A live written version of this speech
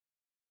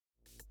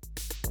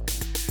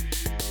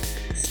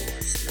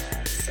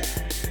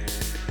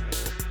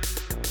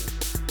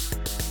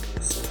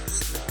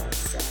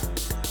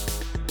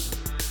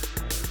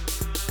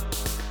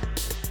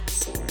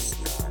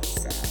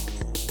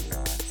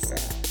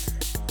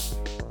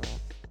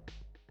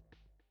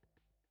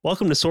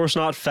Welcome to Source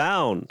Not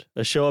Found,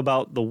 a show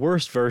about the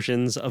worst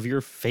versions of your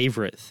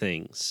favorite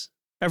things.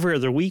 Every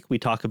other week, we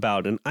talk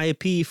about an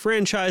IP,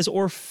 franchise,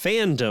 or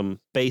fandom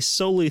based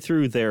solely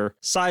through their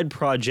side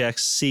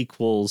projects,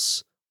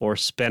 sequels, or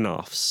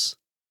spin-offs.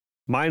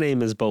 My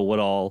name is Bo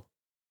Woodall,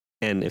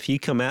 and if you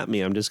come at me,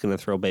 I'm just going to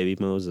throw Baby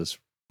Moses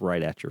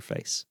right at your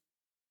face.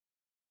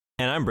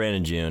 And I'm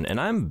Brandon June,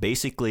 and I'm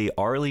basically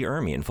Arlie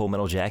Ermy in Full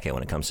Metal Jacket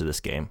when it comes to this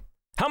game.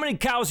 How many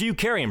cows are you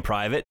carrying,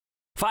 Private?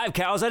 5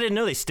 cows? I didn't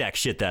know they stacked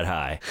shit that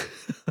high.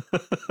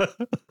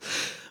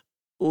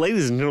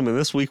 Ladies and gentlemen,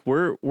 this week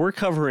we're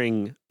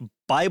covering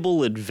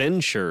Bible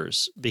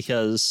Adventures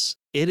because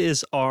it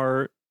is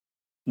our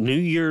New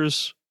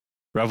Year's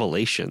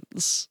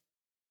revelations.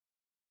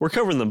 We're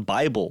covering the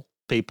Bible,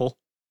 people.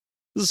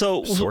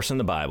 So sourcing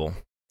the Bible.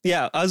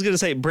 Yeah, I was going to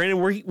say, Brandon,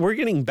 we're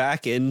getting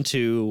back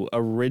into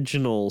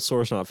original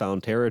Source Not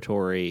Found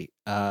territory.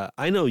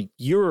 I know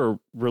you're a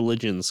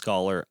religion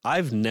scholar.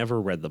 I've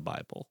never read the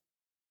Bible.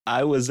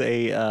 I was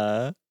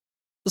a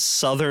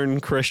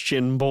Southern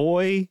Christian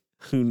boy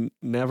who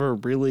never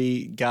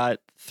really got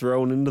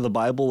thrown into the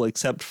Bible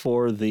except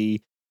for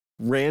the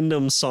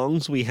random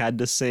songs we had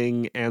to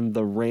sing and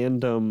the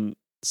random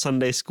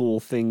Sunday school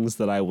things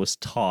that I was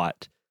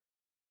taught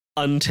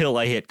until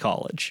I hit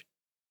college.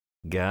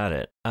 Got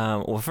it.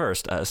 Well,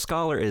 first,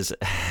 scholar is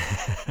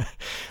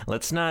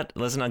let's not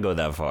go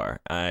that far.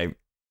 I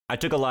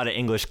took a lot of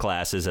English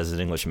classes as an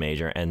English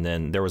major, and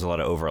then there was a lot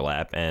of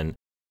overlap. And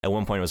at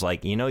one point, it was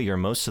like, you're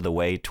most of the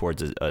way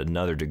towards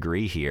another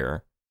degree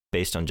here,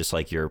 based on just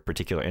like your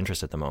particular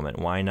interest at the moment.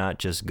 Why not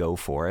just go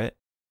for it?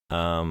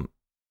 But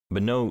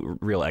no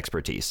real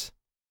expertise.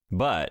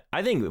 But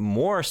I think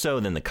more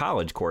so than the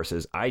college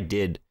courses, I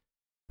did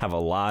have a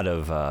lot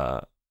of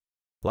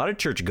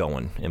church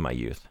going in my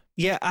youth.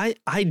 Yeah, I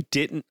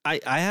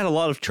had a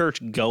lot of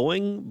church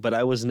going, but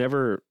I was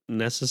never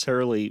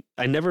necessarily,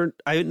 I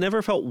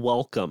never felt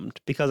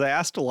welcomed because I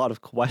asked a lot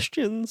of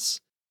questions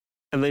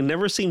and they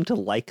never seemed to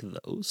like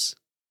those.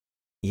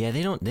 Yeah,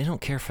 they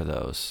don't care for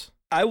those.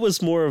 I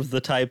was more of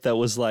the type that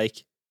was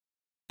like,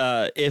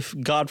 if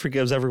God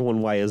forgives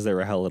everyone, why is there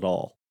a hell at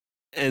all?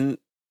 And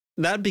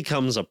that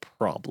becomes a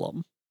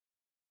problem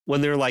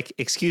when they're like,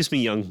 excuse me,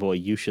 young boy,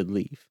 you should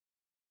leave.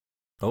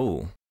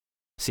 Oh.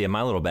 See, at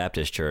my little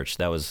Baptist church,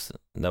 that was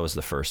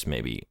the first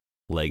maybe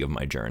leg of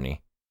my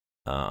journey.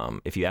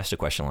 If you asked a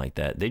question like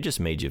that, they just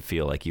made you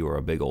feel like you were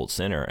a big old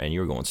sinner and you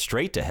were going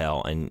straight to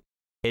hell, and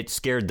it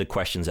scared the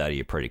questions out of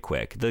you pretty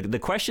quick. The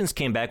questions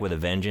came back with a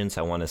vengeance.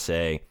 I want to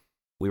say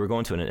we were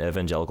going to an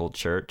evangelical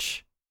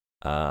church,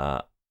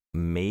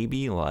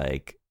 maybe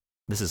like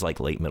this is like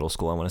late middle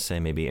school. I want to say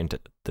maybe into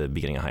the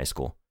beginning of high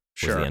school.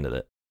 Sure. Was the end of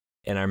it.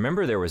 And I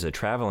remember there was a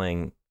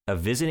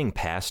visiting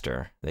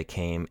pastor that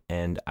came,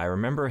 and I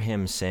remember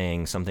him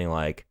saying something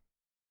like,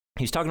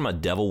 he's talking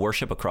about devil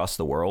worship across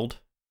the world,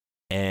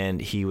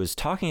 and he was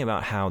talking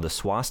about how the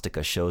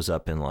swastika shows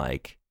up in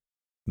like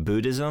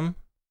Buddhism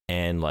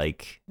and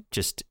like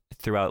just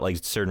throughout like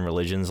certain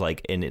religions,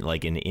 like in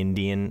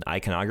Indian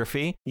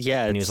iconography.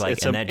 Yeah, and he was like,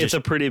 it's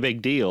a pretty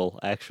big deal,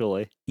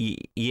 actually.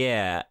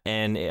 Yeah,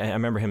 and I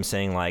remember him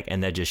saying like,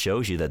 and that just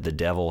shows you that the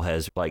devil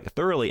has like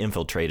thoroughly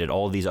infiltrated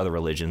all these other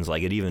religions.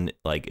 Like it even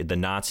like the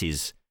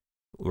Nazis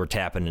were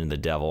tapping into the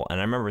devil. And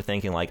I remember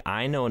thinking like,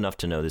 I know enough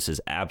to know this is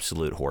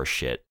absolute horse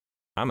shit.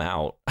 I'm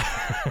out.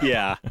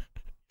 Yeah.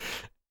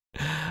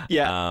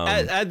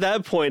 Yeah. At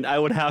that point, I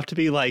would have to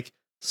be like,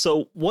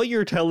 so what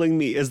you're telling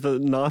me is the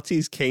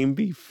Nazis came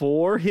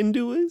before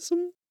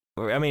Hinduism?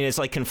 I mean, it's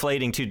like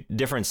conflating two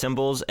different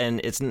symbols, and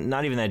it's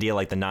not even the idea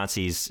like the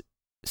Nazis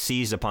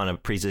seized upon a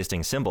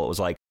pre-existing symbol. It was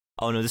like,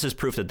 oh no, this is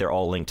proof that they're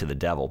all linked to the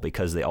devil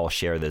because they all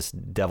share this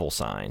devil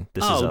sign.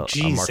 This is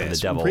a mark of the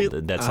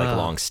devil that's like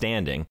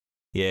long-standing.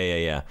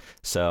 Yeah.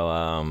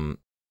 So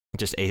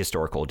just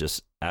ahistorical,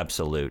 just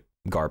absolute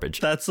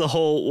garbage. That's the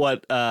whole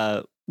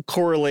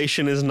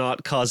correlation is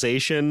not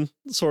causation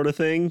sort of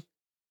thing.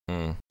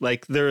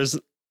 Like there is,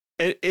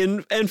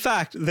 in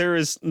fact, there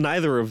is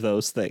neither of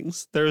those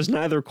things. There is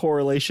neither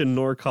correlation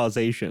nor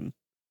causation.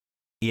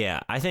 Yeah,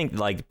 I think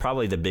like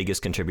probably the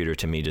biggest contributor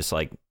to me, just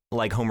like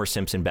Homer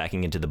Simpson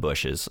backing into the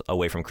bushes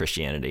away from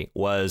Christianity,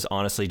 was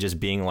honestly just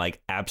being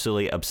like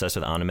absolutely obsessed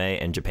with anime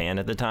and Japan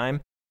at the time.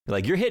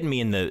 Like you're hitting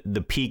me in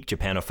the peak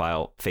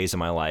Japanophile phase of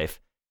my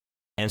life.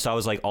 And so I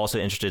was like also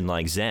interested in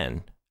like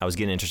Zen. I was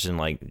getting interested in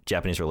like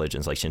Japanese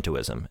religions like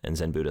Shintoism and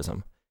Zen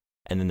Buddhism.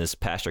 And then this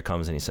pastor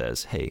comes and he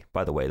says, hey,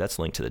 by the way, that's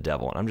linked to the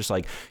devil. And I'm just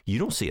like, you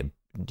don't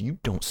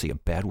see a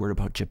bad word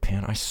about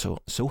Japan. I so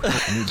help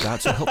me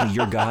God, so help me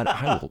your God.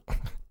 I will.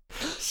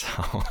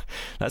 So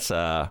that's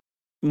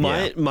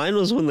mine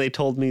was when they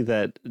told me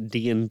that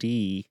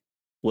D&D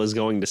was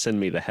going to send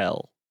me to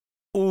hell.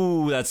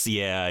 Ooh, that's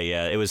yeah.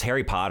 It was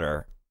Harry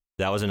Potter.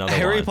 That was another one.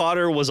 Harry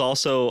Potter was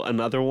also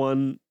another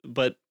one,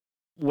 but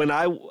when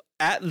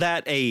at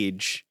that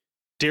age,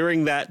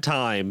 during that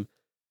time,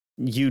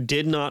 you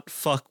did not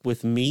fuck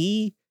with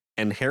me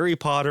and Harry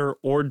Potter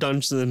or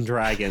Dungeons and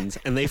Dragons,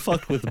 and they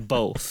fucked with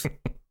both.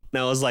 And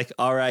I was like,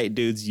 all right,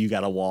 dudes, you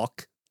gotta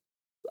walk.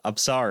 I'm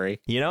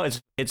sorry. You know,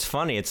 it's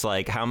funny. It's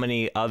like how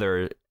many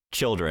other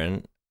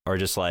children are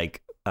just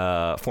like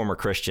former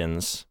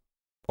Christians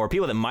or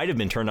people that might have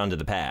been turned onto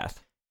the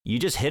path. You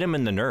just hit them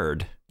in the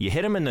nerd. You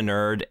hit them in the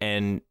nerd,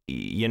 and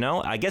you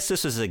know, I guess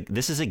this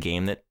is a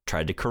game that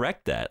tried to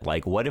correct that.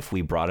 Like, what if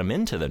we brought them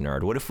into the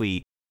nerd? What if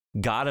we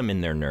got them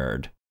in their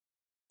nerd,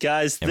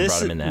 guys? And brought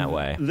them in that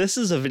way. This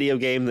is a video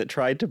game that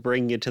tried to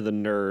bring you to the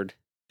nerd,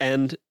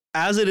 and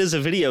as it is a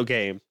video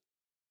game,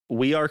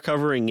 we are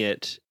covering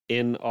it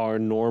in our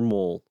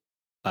normal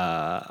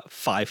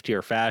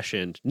 5-tier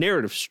fashion: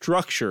 narrative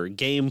structure,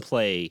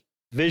 gameplay,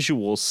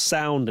 visuals,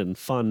 sound, and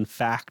fun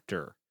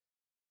factor.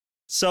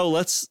 So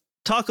let's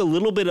talk a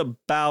little bit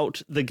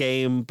about the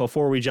game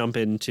before we jump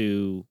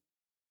into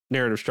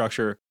narrative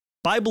structure.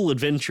 Bible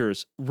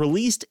Adventures,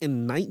 released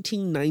in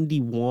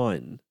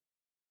 1991.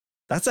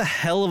 That's a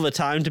hell of a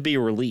time to be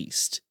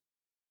released.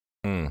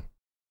 I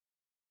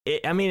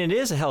mean, it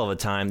is a hell of a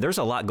time. There's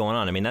a lot going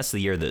on. I mean, that's the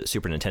year that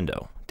Super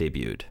Nintendo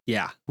debuted.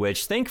 Yeah.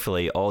 Which,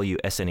 thankfully, all you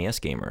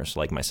SNES gamers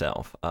like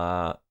myself,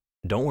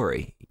 don't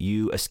worry.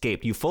 You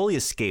fully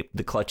escaped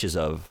the clutches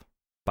of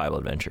Bible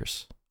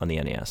Adventures on the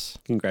NES.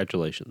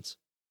 Congratulations.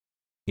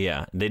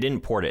 Yeah, they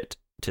didn't port it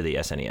to the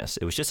SNES.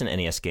 It was just an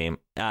NES game.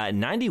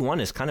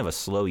 91 is kind of a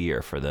slow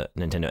year for the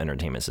Nintendo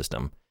Entertainment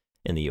System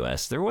in the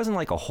US. There wasn't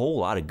like a whole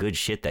lot of good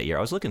shit that year.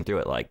 I was looking through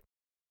it, like,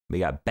 we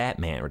got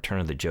Batman,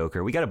 Return of the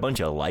Joker. We got a bunch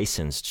of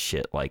licensed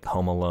shit like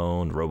Home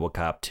Alone,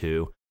 RoboCop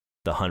 2,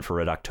 The Hunt for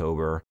Red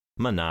October,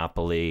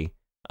 Monopoly.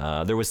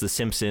 There was The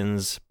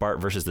Simpsons, Bart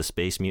versus the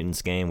Space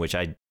Mutants game, which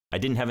I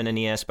didn't have an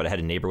NES, but I had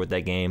a neighbor with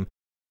that game.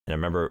 And I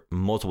remember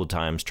multiple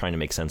times trying to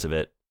make sense of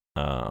it.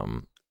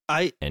 I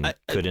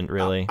couldn't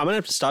really. I'm going to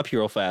have to stop you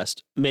real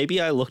fast.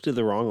 Maybe I looked at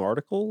the wrong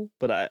article,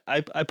 but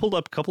I pulled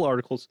up a couple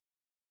articles.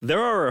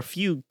 There are a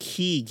few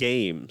key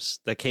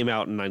games that came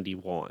out in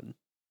 91.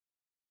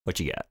 What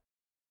you got?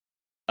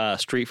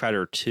 Street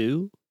Fighter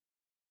 2.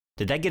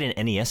 Did that get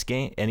an NES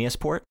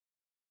port?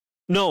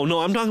 No,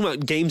 I'm talking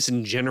about games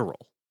in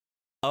general.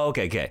 Oh,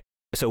 okay.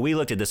 So we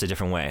looked at this a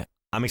different way.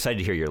 I'm excited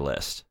to hear your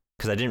list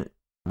because I didn't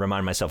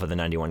remind myself of the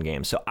 91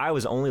 games. So I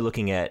was only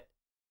looking at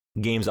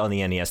games on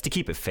the NES to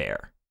keep it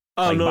fair.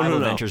 Oh, like no, Bible no.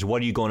 Adventures,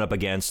 what are you going up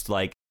against?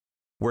 Like,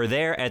 we're not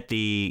there at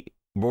the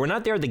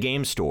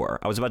game store.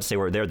 I was about to say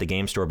we're there at the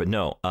game store, but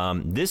no.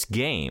 This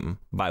game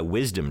by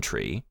Wisdom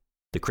Tree,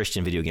 the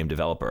Christian video game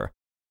developer,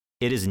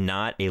 it is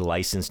not a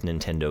licensed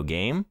Nintendo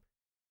game.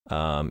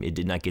 It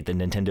did not get the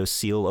Nintendo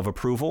seal of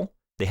approval.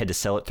 They had to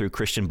sell it through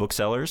Christian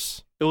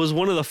booksellers. It was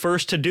one of the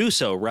first to do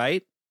so,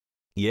 right?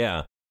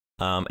 Yeah.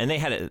 And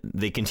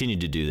they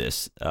continued to do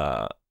this.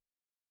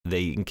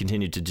 They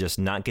continued to just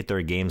not get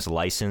their games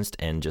licensed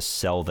and just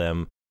sell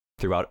them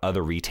throughout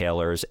other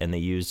retailers. And they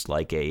used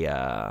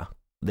a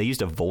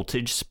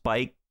voltage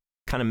spike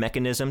kind of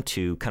mechanism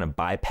to kind of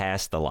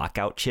bypass the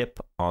lockout chip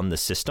on the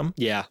system.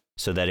 Yeah.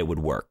 So that it would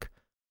work.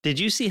 Did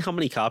you see how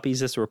many copies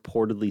this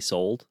reportedly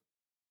sold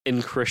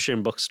in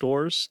Christian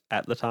bookstores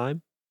at the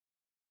time?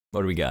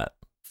 What do we got?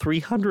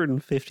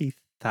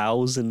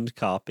 350,000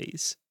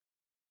 copies.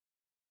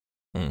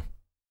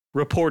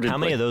 Reportedly. How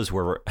many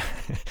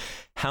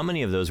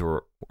of those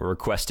were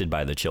requested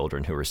by the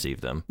children who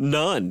received them?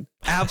 None.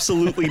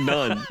 Absolutely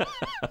none.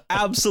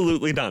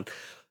 Absolutely none.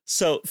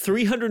 So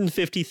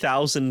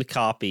 350,000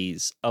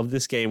 copies of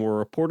this game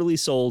were reportedly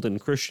sold in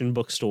Christian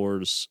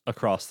bookstores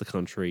across the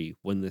country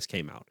when this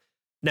came out.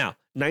 Now,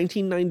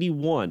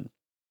 1991,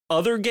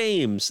 other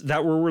games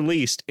that were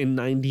released in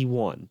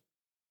 91.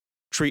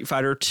 Street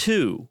Fighter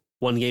 2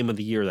 won Game of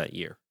the Year that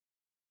year.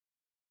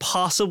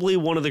 Possibly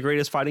one of the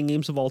greatest fighting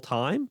games of all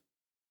time.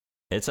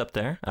 It's up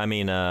there. I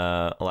mean,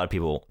 a lot of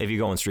people, if you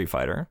go on Street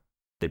Fighter,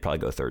 they'd probably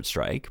go Third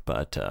Strike,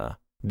 but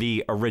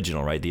the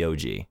original, right? The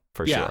OG,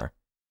 for sure.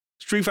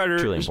 Street Fighter,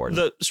 truly important.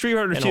 The Street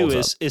Fighter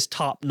 2 is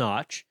top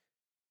notch.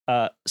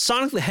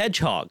 Sonic the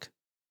Hedgehog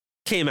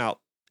came out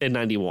in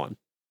 91.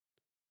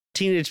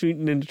 Teenage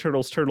Mutant Ninja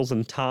Turtles, Turtles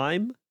in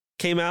Time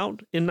came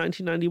out in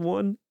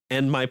 1991.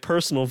 And my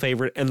personal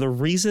favorite, and the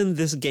reason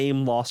this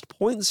game lost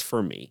points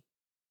for me,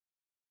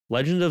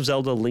 Legend of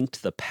Zelda: Link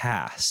to the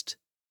Past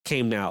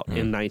came out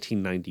in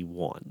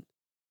 1991.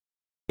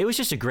 It was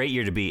just a great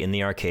year to be in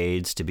the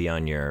arcades, to be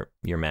on your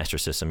Master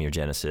System, your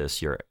Genesis,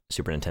 your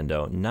Super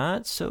Nintendo.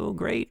 Not so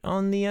great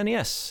on the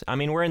NES. I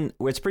mean,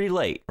 it's pretty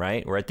late,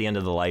 right? We're at the end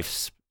of the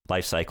life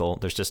cycle.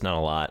 There's just not a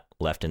lot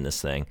left in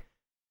this thing.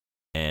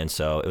 And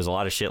so it was a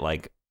lot of shit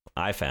like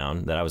I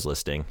found that I was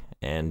listing,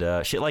 and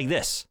shit like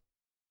this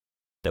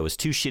that was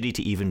too shitty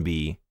to even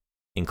be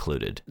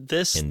included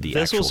in the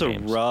actual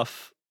games.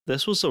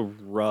 This was a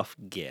rough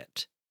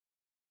get.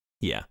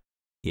 Yeah.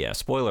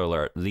 Spoiler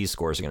alert, these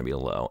scores are going to be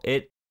low.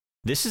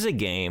 This is a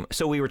game.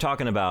 So we were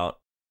talking about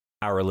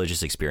our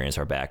religious experience,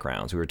 our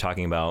backgrounds. We were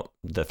talking about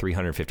the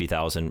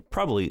 350,000,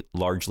 probably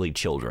largely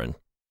children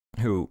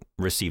who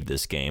received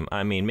this game.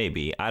 I mean,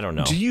 maybe, I don't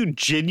know. Do you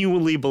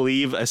genuinely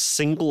believe a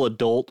single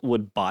adult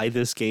would buy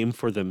this game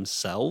for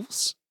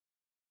themselves?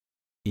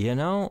 You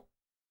know?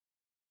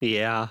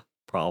 Yeah,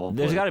 probably.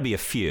 There's got to be a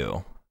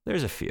few.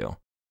 There's a few.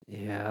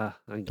 Yeah,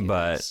 I guess.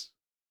 But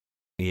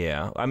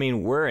Yeah. I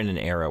mean, we're in an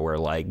era where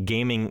like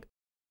gaming,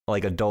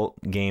 like adult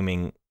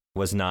gaming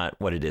was not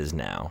what it is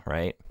now,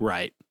 right?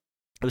 Right.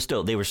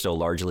 They were still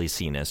largely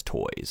seen as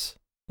toys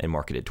and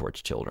marketed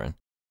towards children.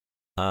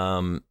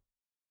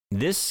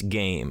 This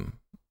game,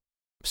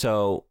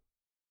 so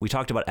we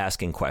talked about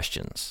asking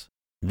questions.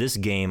 This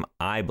game,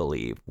 I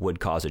believe, would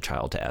cause a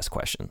child to ask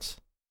questions.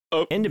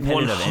 Oh,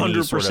 independent of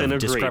any sort of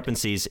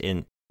discrepancies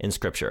in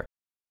scripture.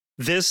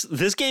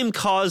 This game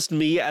caused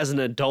me as an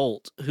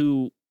adult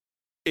who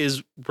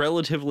is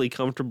relatively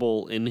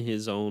comfortable in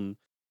his own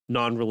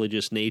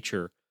non-religious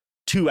nature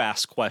to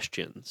ask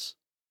questions.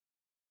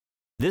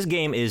 This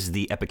game is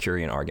the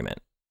Epicurean argument.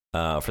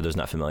 For those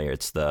not familiar,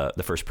 it's the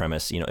first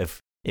premise. You know,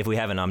 if we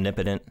have an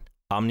omnipotent,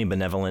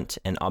 omnibenevolent,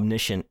 and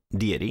omniscient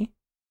deity,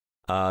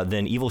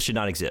 then evil should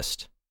not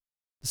exist.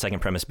 The second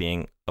premise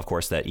being, of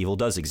course, that evil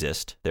does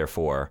exist.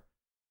 Therefore,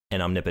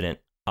 an omnipotent,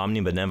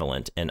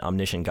 omnibenevolent, and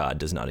omniscient God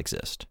does not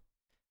exist.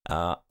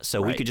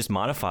 So we could just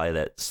modify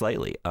that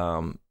slightly.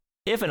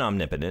 If an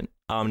omnipotent,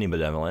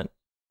 omnibenevolent,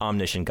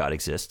 omniscient God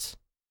exists,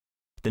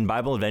 then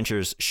Bible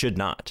Adventures should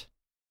not.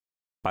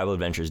 Bible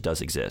Adventures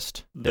does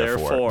exist.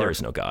 Therefore there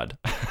is no God.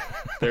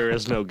 There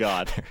is no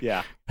God.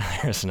 Yeah.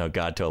 There is no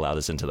God to allow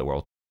this into the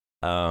world.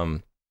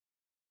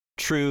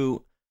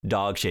 True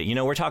dog shit. You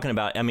know, we're talking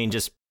about, I mean,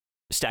 just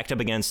stacked up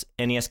against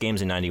NES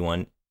games in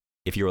 91.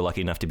 If you were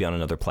lucky enough to be on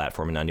another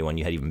platform in 91,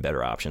 you had even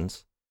better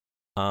options.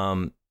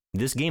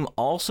 This game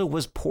also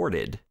was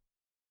ported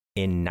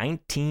in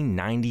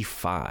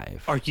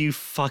 1995. Are you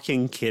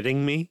fucking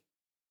kidding me?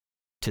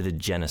 To the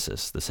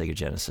Genesis, the Sega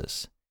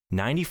Genesis.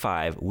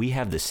 95, we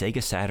have the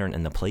Sega Saturn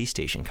and the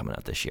PlayStation coming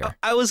out this year.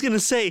 I was going to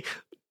say,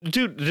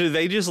 dude, do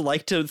they just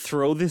like to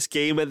throw this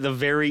game at the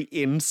very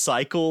end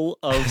cycle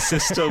of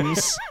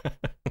systems?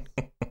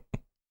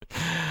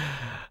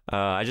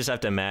 I just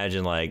have to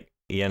imagine, like,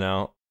 you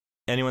know,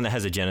 anyone that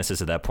has a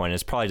Genesis at that point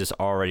is probably just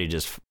already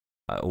just,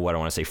 what I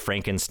want to say,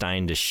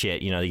 Frankenstein to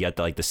shit. You know, you got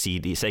the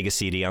CD, Sega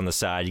CD on the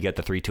side, you got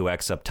the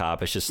 32X up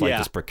top. It's just like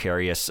this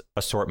precarious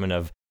assortment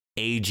of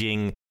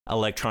aging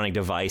electronic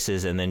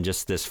devices, and then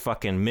just this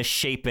fucking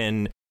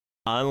misshapen,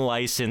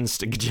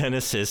 unlicensed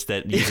Genesis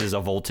that uses a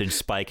voltage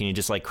spike, and you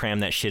just like cram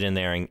that shit in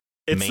there and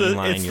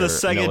mainline it's your the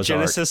Sega Noah's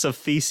Genesis Ark. of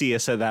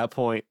Theseus at that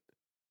point.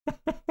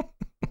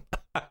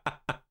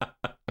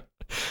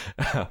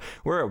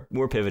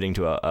 We're pivoting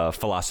to a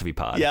philosophy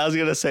pod. Yeah, I was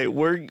gonna say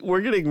we're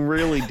getting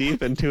really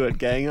deep into it,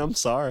 gang. I'm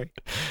sorry.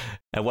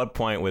 At what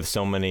point, with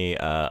so many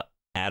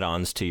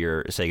add-ons to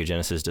your Sega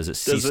Genesis, does it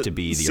cease to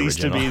be the original?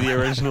 Cease to be the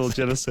original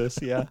Genesis?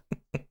 Yeah.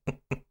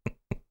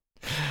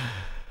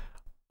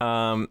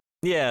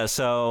 Yeah.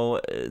 So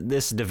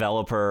this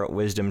developer,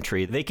 Wisdom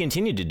Tree, they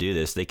continued to do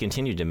this. They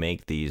continued to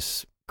make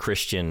these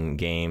Christian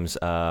games.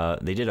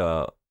 They did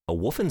a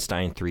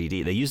Wolfenstein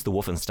 3D. They used the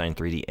Wolfenstein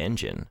 3D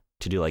engine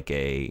to do like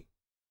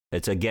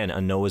it's again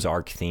a Noah's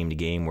Ark themed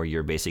game where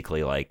you're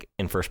basically like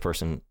in first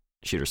person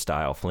shooter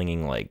style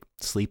flinging like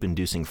sleep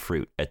inducing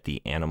fruit at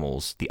the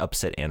animals, the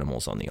upset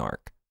animals on the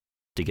ark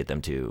to get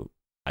them to,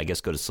 I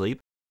guess, go to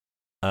sleep.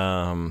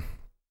 For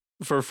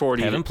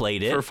 40, haven't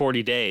played it for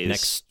 40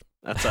 days.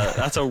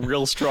 That's a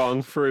real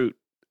strong fruit.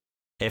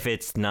 If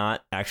it's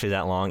not actually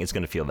that long, it's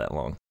going to feel that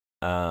long.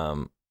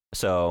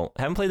 So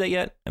haven't played that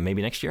yet, and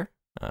maybe next year.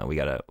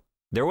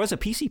 There was a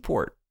PC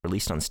port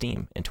released on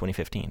Steam in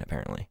 2015,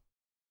 apparently.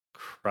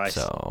 Christ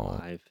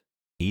alive.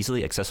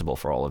 Easily accessible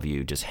for all of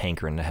you just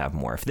hankering to have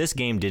more. If this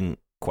game didn't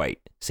quite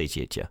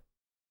satiate you.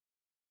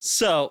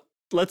 So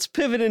let's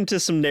pivot into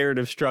some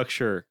narrative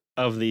structure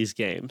of these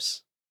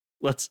games.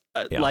 Let's,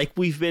 like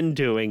we've been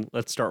doing,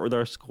 let's start with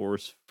our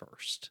scores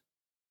first.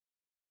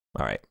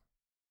 All right.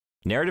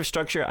 Narrative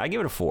structure, I give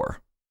it a 4.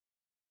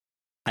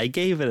 I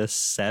gave it a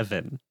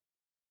 7.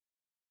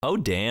 Oh,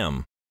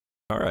 damn.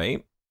 All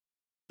right.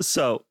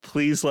 So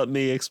please let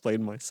me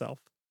explain myself.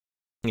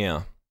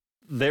 Yeah.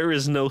 There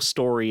is no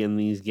story in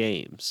these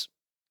games,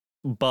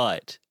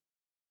 but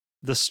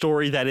the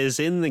story that is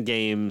in the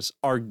games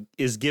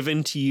is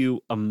given to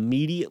you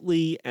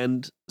immediately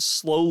and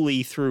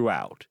slowly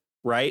throughout,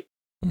 right?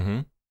 Mm-hmm.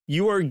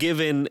 You are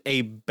given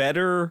a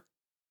better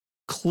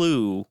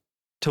clue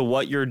to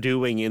what you're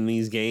doing in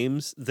these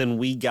games than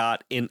we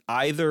got in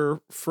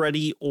either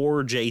Freddy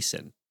or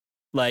Jason.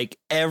 Like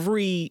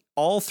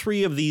all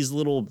 3 of these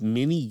little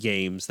mini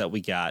games that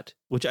we got,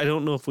 which I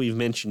don't know if we've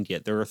mentioned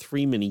yet. There are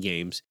 3 mini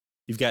games.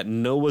 You've got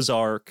Noah's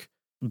Ark,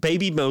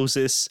 Baby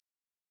Moses,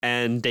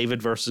 and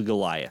David versus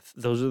Goliath.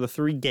 Those are the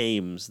 3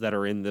 games that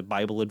are in the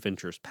Bible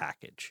Adventures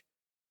package.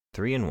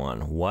 3 in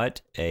 1.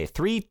 What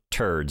 3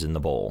 turds in the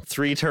bowl.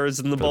 3 turds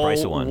in the bowl. The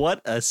price of 1.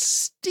 What a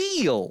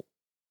steal.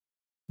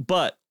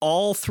 But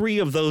all 3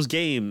 of those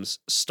games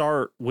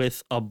start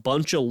with a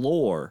bunch of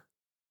lore,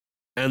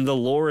 and the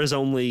lore is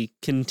only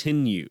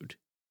continued.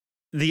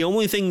 The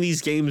only thing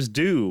these games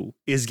do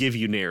is give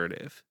you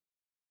narrative.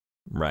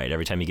 Right.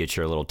 Every time you get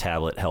your little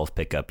tablet health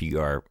pickup, you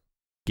are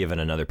given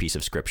another piece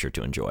of scripture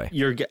to enjoy.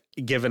 You're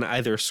given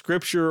either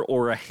scripture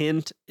or a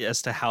hint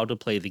as to how to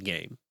play the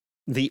game.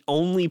 the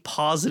only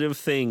positive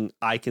thing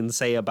I can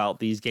say about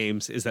these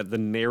games is that the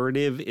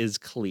narrative is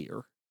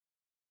clear.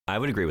 I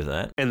would agree with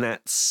that. And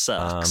that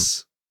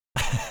sucks.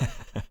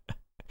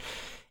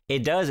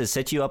 It does. It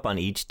sets you up on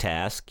each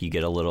task. You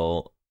get a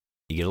little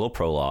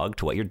prologue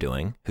to what you're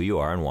doing, who you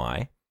are and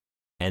why.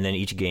 And then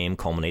each game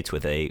culminates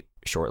with a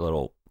short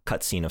little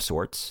cutscene of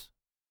sorts.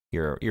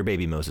 Your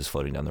baby Moses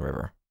floating down the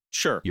river.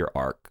 Sure. Your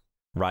ark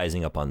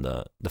rising up on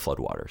the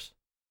floodwaters.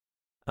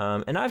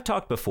 And I've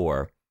talked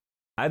before.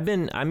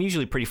 I'm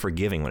usually pretty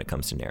forgiving when it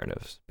comes to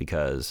narratives,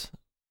 because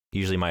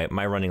usually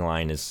my running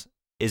line is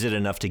it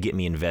enough to get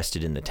me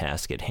invested in the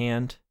task at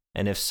hand?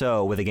 And if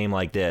so, with a game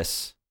like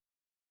this,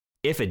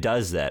 if it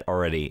does that,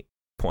 already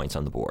points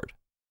on the board.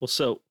 Well,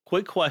 so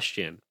quick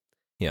question.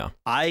 Yeah.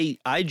 I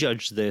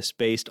judge this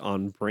based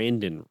on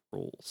Brandon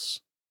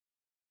rules.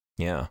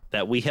 Yeah.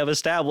 That we have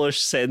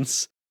established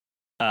since,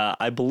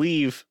 I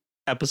believe,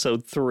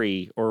 episode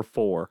 3 or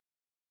 4.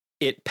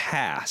 It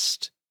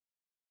passed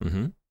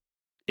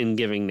in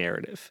giving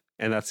narrative.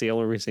 And that's the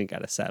only reason it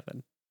got a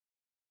 7.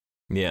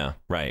 Yeah,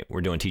 right.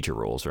 We're doing teacher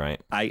rules,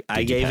 right? I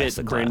gave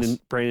it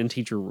Brandon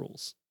teacher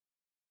rules.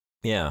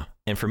 Yeah,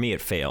 and for me,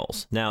 it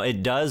fails. Now,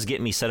 it does get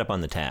me set up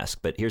on the task,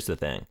 but here's the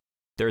thing.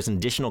 There's an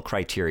additional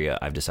criteria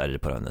I've decided to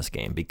put on this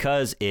game,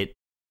 because it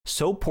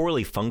so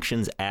poorly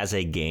functions as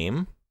a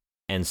game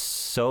and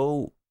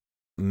so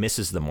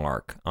misses the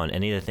mark on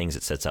any of the things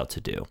it sets out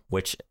to do,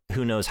 which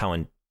who knows how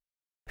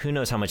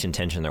much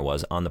intention there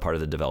was on the part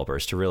of the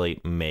developers to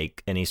really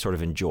make any sort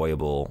of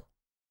enjoyable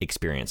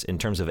experience in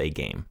terms of a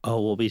game.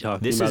 Oh, we'll be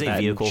talking this about is a that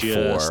vehicle in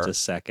just for a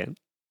second.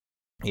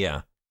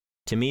 Yeah.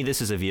 To me,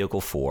 this is a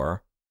vehicle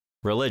for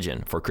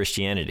religion, for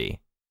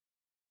Christianity.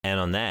 And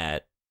on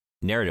that,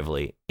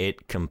 narratively,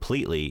 it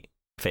completely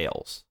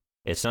fails.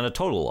 It's not a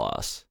total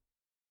loss,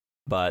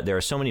 but there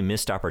are so many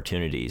missed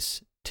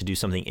opportunities to do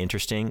something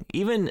interesting.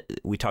 Even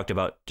we talked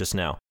about just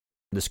now,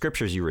 the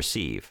scriptures you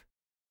receive,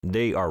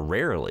 they are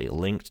rarely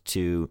linked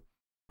to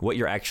what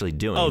you're actually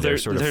doing. Oh, they're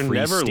sort of they're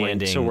never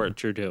linked to freestanding.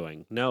 what you're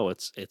doing. No,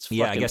 it's fucking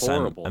Yeah, I guess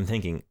horrible. I'm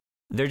thinking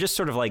they're just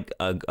sort of like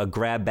a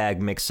grab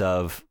bag mix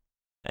of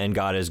and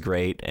God is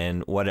great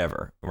and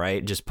whatever,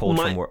 right? Just pulled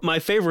from where. My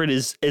favorite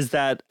is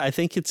that I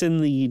think it's in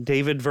the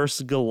David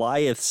versus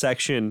Goliath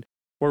section,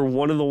 where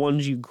one of the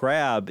ones you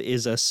grab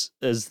is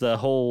the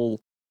whole,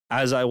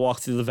 as I walk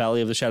through the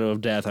valley of the shadow of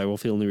death, I will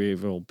feel no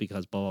evil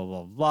because blah,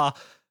 blah, blah, blah.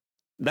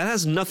 That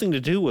has nothing to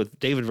do with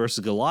David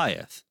versus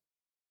Goliath.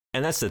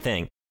 And that's the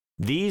thing.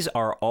 These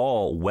are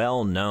all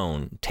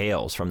well-known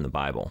tales from the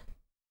Bible.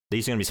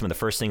 These are going to be some of the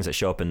first things that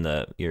show up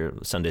in your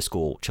Sunday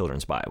school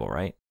children's Bible,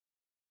 right?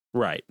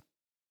 Right.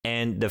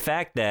 And the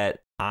fact that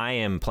I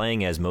am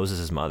playing as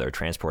Moses' mother,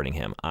 transporting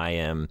him, I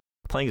am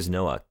playing as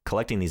Noah,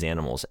 collecting these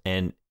animals,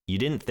 and you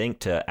didn't think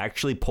to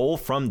actually pull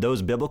from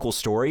those biblical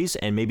stories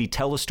and maybe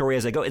tell a story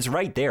as I go. It's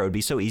right there. It would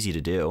be so easy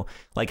to do.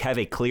 Like have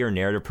a clear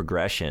narrative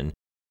progression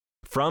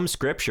from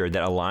scripture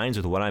that aligns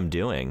with what I'm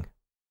doing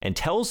and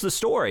tells the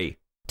story,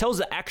 tells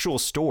the actual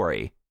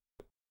story.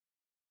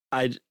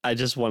 I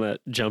just want to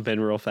jump in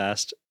real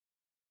fast.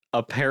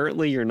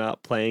 Apparently you're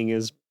not playing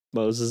as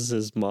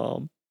Moses'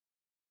 mom.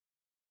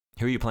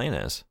 Who are you playing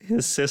as?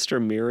 His sister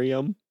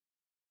Miriam.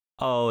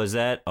 Oh, is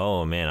that?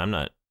 Oh man, I'm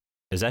not.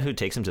 Is that who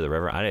takes him to the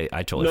river? I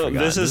totally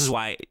forgot. This is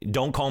why.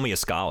 Don't call me a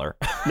scholar.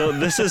 No,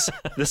 this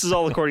is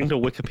all according to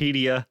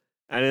Wikipedia,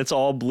 and it's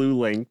all blue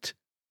linked.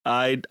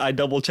 I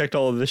double checked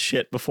all of this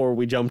shit before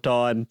we jumped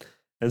on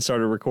and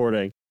started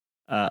recording.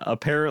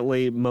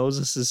 Apparently,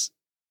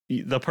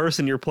 the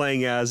person you're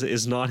playing as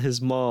is not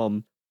his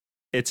mom;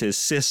 it's his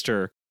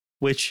sister,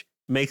 which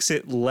makes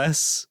it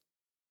less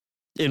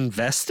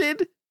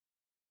invested.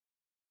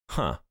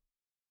 Huh.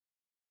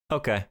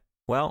 Okay.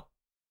 Well.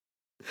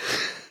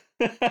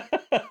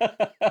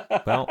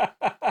 Well.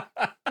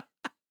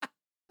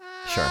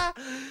 Sure.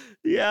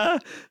 Yeah.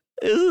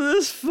 Isn't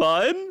this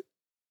fun?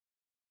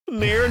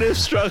 Narrative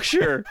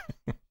structure.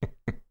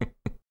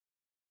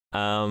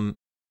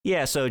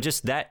 Yeah, so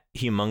just that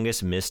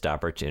humongous missed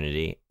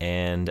opportunity.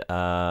 And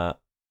I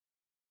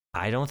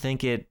don't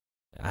think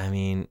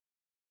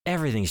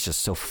everything's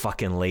just so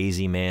fucking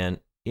lazy, man.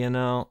 You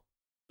know?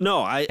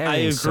 No, I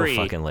agree. So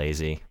fucking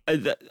lazy.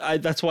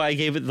 That's why I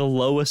gave it the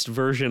lowest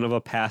version of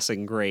a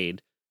passing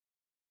grade.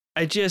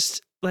 I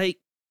just,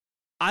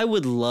 I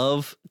would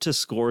love to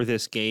score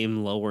this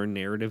game lower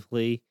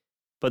narratively,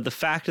 but the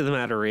fact of the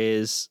matter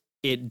is,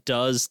 it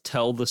does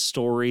tell the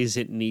stories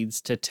it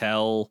needs to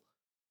tell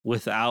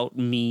without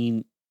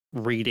me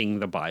reading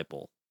the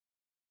Bible.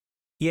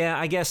 Yeah,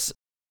 I guess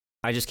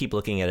I just keep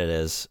looking at it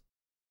as,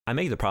 I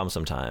make the problem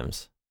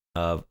sometimes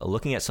of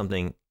looking at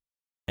something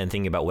and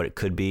thinking about what it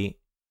could be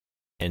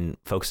and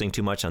focusing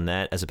too much on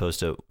that as opposed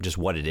to just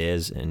what it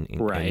is and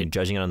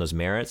judging it on those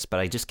merits. But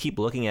I just keep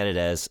looking at it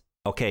as,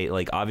 okay,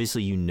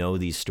 obviously you know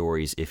these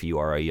stories if you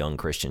are a young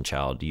Christian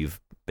child,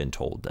 you've been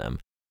told them.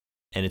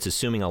 And it's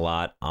assuming a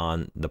lot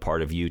on the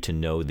part of you to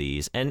know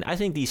these. And I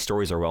think these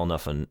stories are well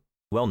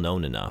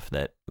known enough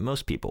that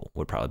most people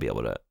would probably be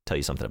able to tell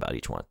you something about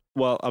each one.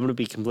 Well, I'm going to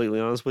be completely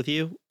honest with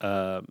you.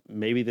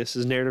 Maybe this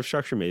is narrative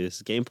structure. Maybe this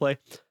is gameplay.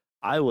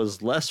 I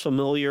was less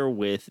familiar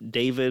with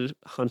David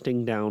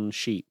hunting down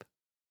sheep.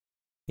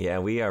 Yeah,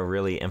 we are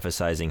really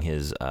emphasizing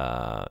his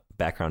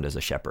background as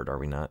a shepherd, are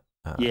we not?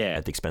 Yeah,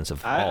 at the expense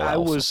of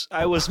all else.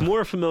 I was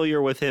more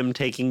familiar with him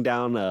taking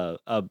down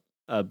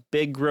a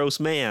big gross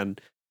man,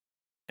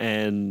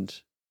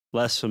 and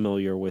less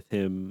familiar with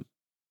him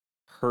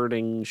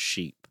herding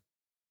sheep.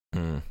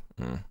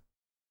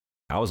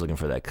 I was looking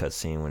for that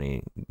cutscene when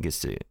he gets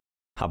to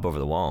hop over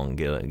the wall and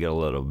get a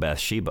little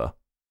Bathsheba.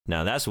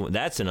 Now that's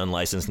an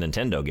unlicensed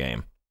Nintendo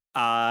game.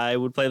 I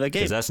would play that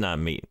game because that's not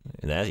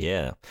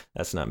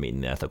that's not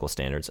meeting the ethical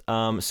standards.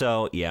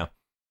 So yeah,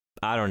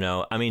 I don't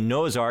know. I mean,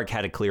 Noah's Ark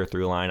had a clear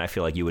through line. I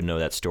feel like you would know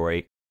that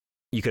story.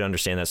 You could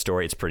understand that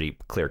story. It's pretty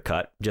clear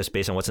cut just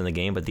based on what's in the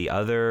game. But the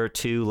other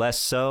two, less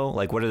so.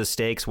 Like, what are the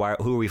stakes? Who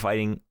are we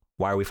fighting?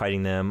 Why are we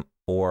fighting them?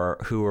 Or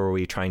who are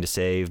we trying to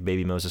save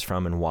baby Moses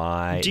from, and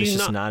why? There's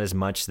just not as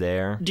much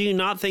there. Do you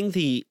not think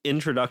the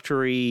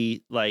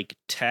introductory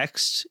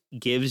text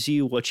gives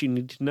you what you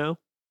need to know?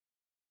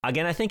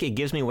 Again, I think it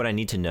gives me what I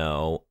need to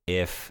know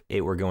if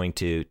it were going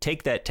to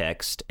take that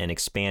text and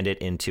expand it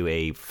into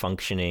a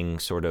functioning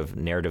sort of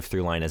narrative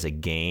through line as a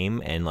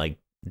game and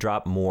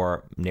drop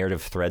more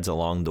narrative threads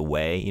along the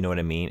way. You know what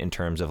I mean? In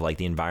terms of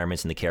the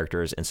environments and the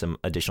characters and some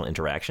additional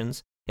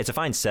interactions. It's a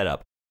fine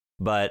setup,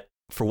 but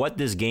for what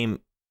this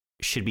game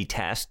should be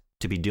tasked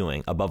to be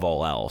doing above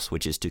all else,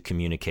 which is to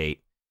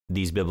communicate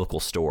these biblical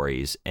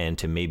stories and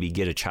to maybe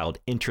get a child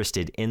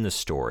interested in the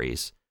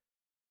stories,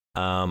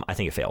 I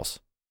think it fails.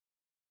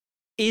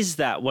 Is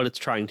that what it's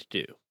trying to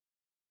do?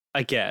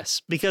 I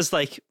guess. Because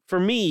for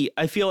me,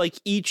 I feel like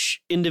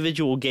each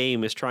individual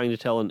game is trying to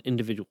tell an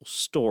individual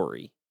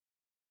story.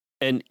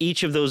 And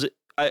each of those,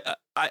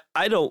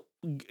 I don't,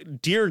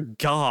 dear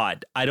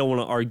God, I don't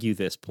want to argue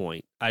this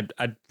point.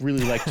 I'd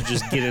really like to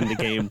just get into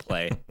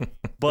gameplay.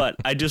 But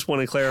I just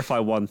want to clarify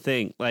one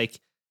thing.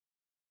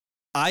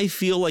 I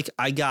feel like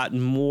I got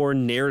more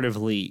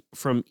narratively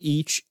from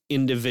each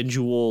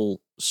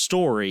individual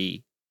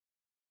story,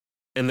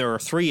 and there are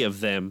 3 of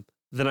them,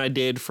 than I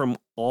did from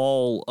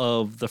all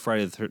of the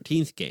Friday the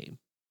 13th game.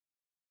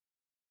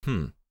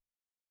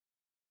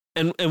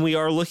 And we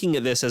are looking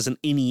at this as an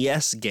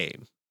NES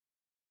game,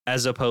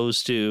 as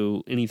opposed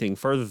to anything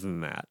further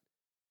than that.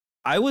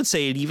 I would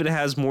say it even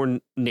has more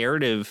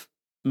narrative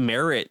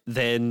merit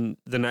than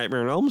the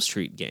Nightmare on Elm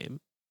Street game.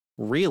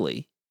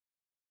 Really.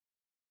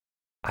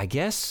 I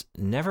guess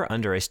never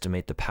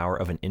underestimate the power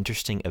of an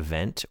interesting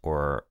event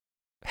or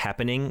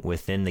happening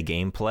within the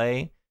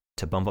gameplay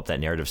to bump up that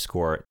narrative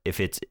score if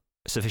it's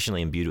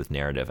sufficiently imbued with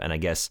narrative. And I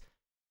guess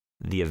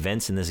the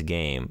events in this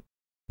game,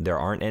 there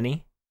aren't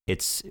any.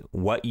 It's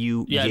what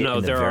you get in the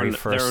very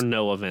first... There are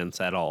no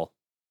events at all.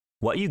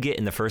 What you get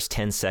in the first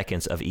 10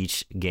 seconds of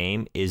each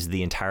game is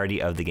the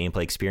entirety of the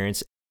gameplay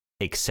experience,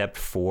 except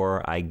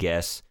for, I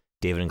guess,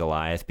 David and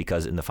Goliath,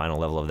 because in the final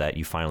level of that,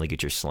 you finally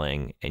get your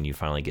sling and you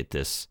finally get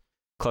this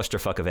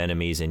clusterfuck of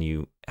enemies and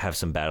you have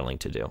some battling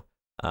to do.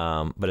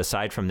 But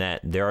aside from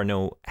that, there are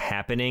no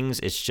happenings.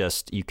 It's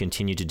just you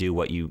continue to do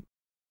what you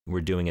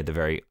were doing at the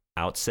very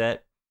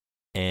outset.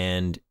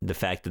 And the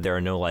fact that there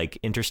are no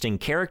interesting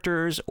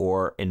characters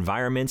or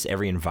environments,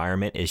 every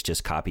environment is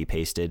just copy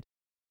pasted.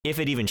 If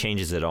it even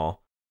changes at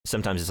all.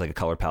 Sometimes it's a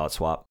color palette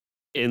swap.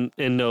 In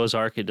Noah's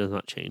Ark, it does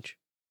not change.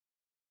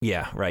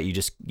 Yeah, right.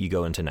 You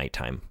go into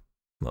nighttime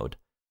mode.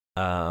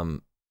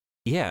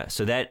 Yeah,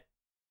 so that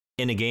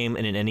in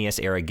an NES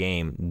era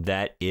game,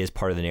 that is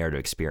part of the narrative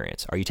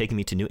experience. Are you taking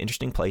me to new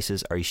interesting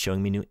places? Are you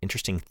showing me new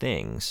interesting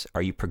things?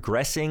 Are you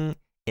progressing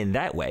in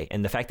that way?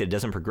 And the fact that it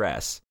doesn't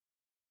progress,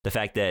 the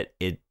fact that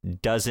it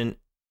doesn't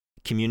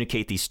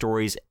communicate these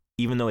stories,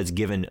 even though it's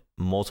given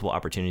multiple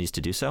opportunities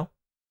to do so,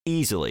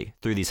 easily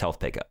through these health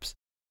pickups.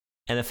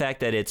 And the fact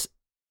that it's,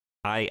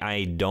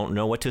 I don't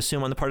know what to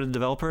assume on the part of the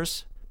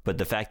developers, but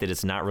the fact that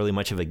it's not really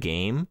much of a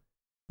game,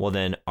 well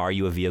then, are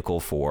you a vehicle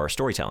for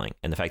storytelling?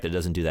 And the fact that it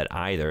doesn't do that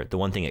either, the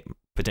one thing it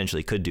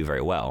potentially could do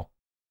very well,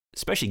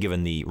 especially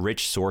given the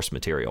rich source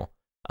material,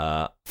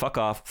 fuck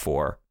off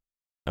for,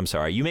 I'm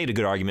sorry, you made a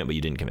good argument, but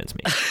you didn't convince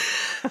me.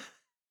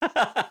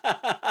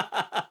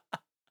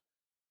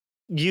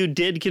 You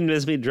did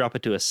convince me to drop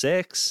it to a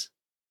 6.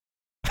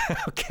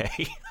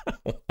 Okay.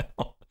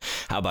 Well,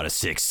 how about a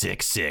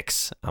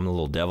 666? I'm the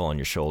little devil on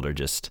your shoulder,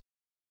 just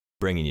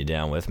bringing you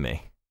down with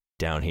me.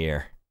 Down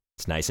here.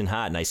 It's nice and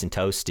hot, nice and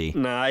toasty.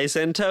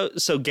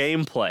 So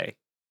gameplay.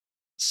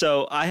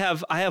 So I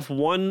have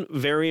one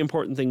very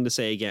important thing to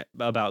say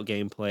about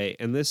gameplay,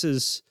 and this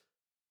is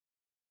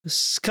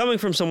coming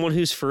from someone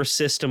whose first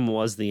system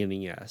was the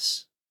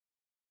NES.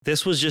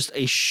 This was just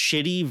a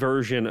shitty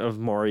version of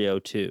Mario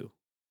 2.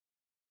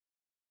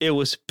 It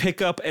was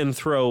pick up and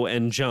throw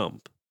and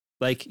jump.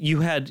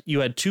 You had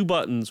 2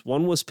 buttons.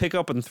 One was pick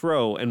up and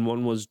throw, and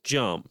one was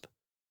jump.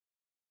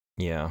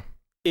 Yeah.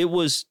 It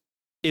was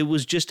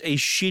just a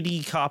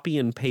shitty copy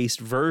and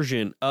paste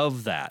version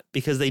of that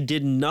because they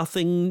did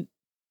nothing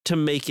to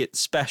make it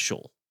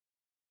special.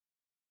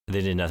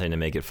 They did nothing to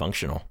make it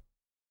functional.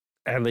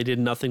 And they did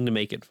nothing to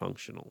make it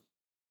functional.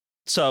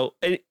 So,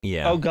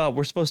 yeah. Oh God,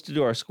 we're supposed to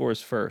do our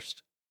scores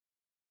first.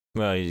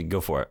 Well, you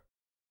go for it.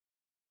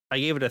 I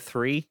gave it a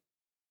 3.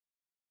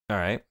 All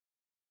right.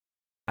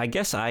 I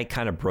guess I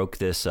kind of broke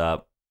this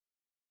up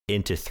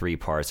into 3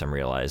 parts. I'm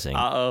realizing.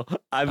 Uh-oh.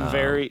 I'm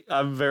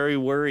very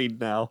worried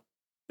now.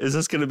 Is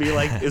this going to be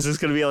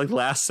like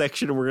last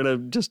section and we're going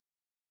to just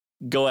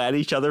go at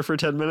each other for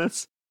 10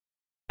 minutes?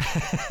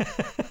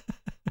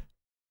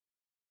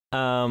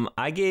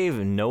 I gave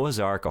Noah's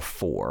Ark a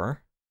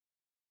 4.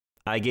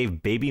 I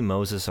gave Baby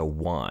Moses a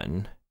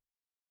 1.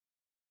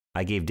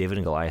 I gave David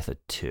and Goliath a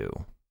 2.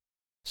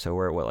 So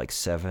we're at what, like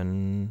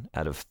 7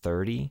 out of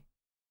 30?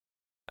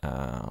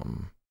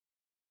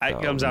 It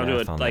comes down to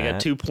a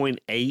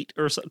 2.8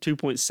 or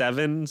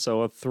 2.7,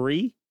 so a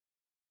 3.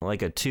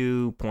 Like a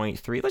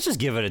 2.3. Let's just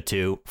give it a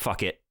 2.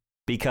 Fuck it.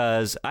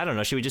 Because I don't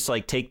know, should we just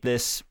like take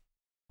this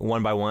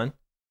one by one?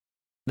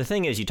 The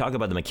thing is, you talk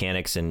about the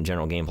mechanics and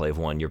general gameplay of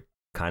one, you're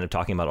kind of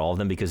talking about all of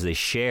them because they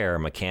share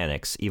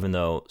mechanics, even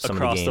though some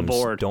across of the games the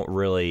board don't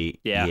really.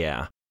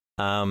 Yeah.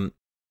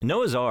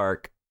 Noah's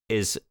Ark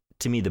is,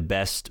 to me, the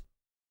best,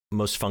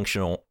 most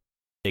functional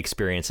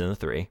experience in the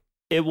 3.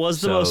 It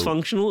was the most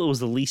functional. It was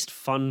the least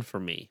fun for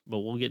me, but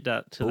we'll get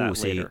to that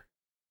later.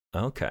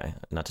 Okay,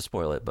 not to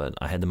spoil it, but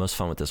I had the most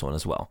fun with this one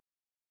as well.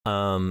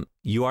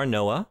 You are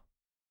Noah,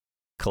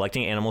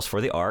 collecting animals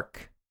for the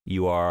ark.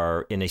 You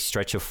are in a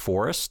stretch of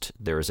forest.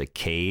 There is a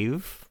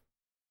cave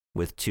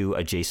with 2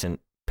 adjacent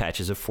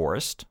patches of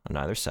forest on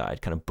either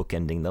side, kind of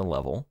bookending the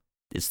level.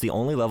 It's the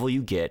only level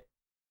you get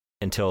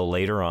until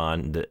later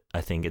on,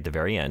 I think at the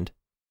very end.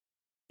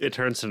 It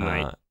turns to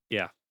night.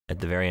 Yeah. At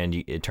the very end,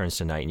 it turns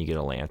to night and you get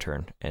a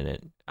lantern.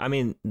 And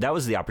that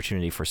was the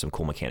opportunity for some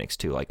cool mechanics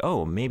too. Like,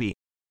 oh, maybe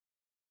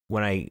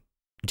when I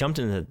jumped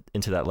into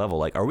that level,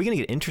 like, are we going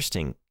to get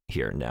interesting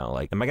here now?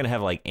 Like, am I going to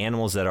have like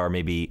animals that are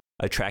maybe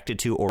attracted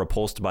to or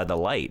repulsed by the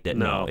light?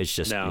 No, it's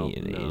just,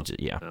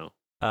 yeah.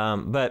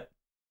 No. But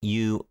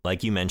you,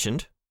 like you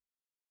mentioned,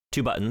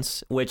 2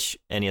 buttons, which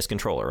NES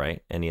controller,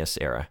 right? NES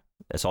era.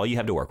 That's all you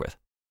have to work with.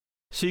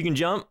 So you can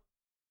jump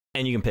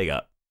and you can pick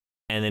up.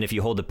 And then if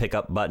you hold the pick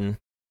up button,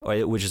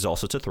 which is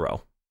also to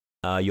throw,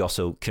 you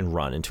also can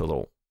run into a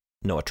little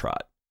Noah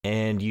trot.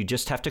 And you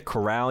just have to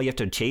corral, you have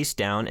to chase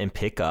down and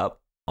pick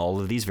up all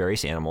of these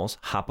various animals,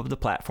 hop up the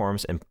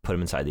platforms, and put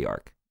them inside the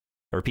ark.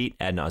 Repeat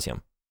ad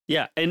nauseum.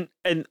 Yeah, and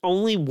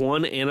only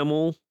 1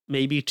 animal,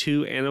 maybe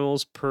 2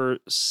 animals per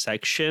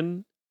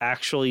section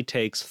actually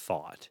takes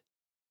thought.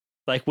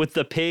 Like with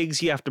the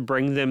pigs, you have to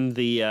bring them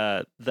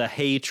the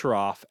hay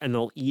trough and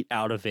they'll eat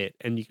out of it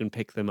and you can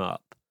pick them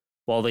up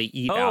while they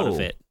eat out of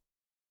it.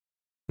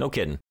 No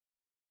kidding.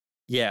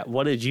 Yeah,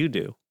 what did you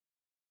do?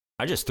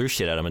 I just threw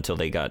shit at them until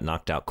they got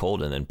knocked out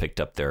cold and then picked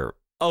up their...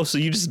 Oh, so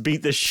you just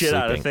beat the shit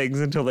out of things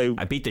until they...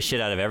 I beat the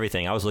shit out of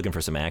everything. I was looking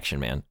for some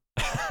action, man.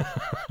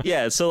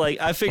 Yeah, so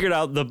like I figured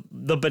out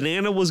the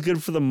banana was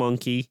good for the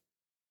monkey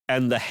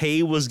and the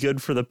hay was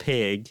good for the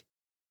pig.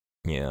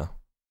 Yeah.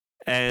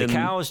 And the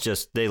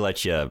cows they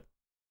let you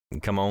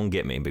come on,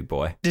 get me, big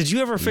boy. Did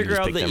you ever figure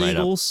out the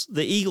eagles?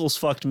 The eagles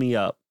fucked me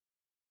up.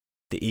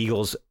 The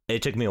eagles,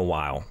 it took me a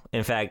while.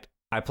 In fact,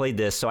 I played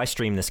this, so I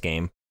streamed this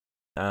game.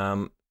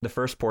 The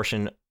first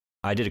portion,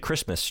 I did a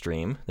Christmas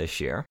stream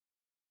this year.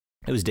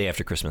 It was day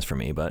after Christmas for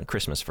me, but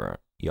Christmas for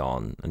y'all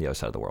on the other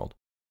side of the world.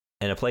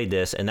 And I played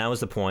this, and that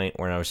was the point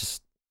where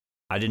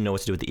I didn't know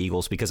what to do with the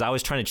eagles because I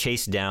was trying to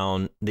chase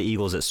down the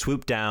eagles that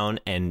swoop down,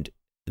 and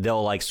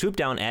they'll like swoop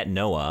down at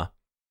Noah.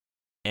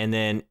 And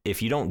then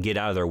if you don't get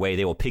out of their way,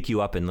 they will pick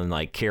you up and then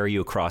like carry you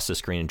across the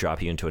screen and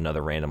drop you into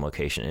another random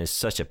location. And it's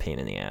such a pain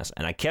in the ass.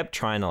 And I kept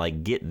trying to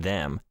like get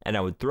them, and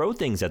I would throw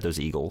things at those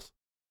eagles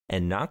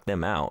and knock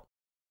them out.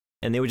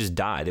 And they would just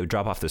die. They would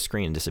drop off the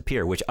screen and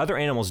disappear, which other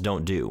animals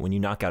don't do. When you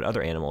knock out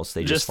other animals,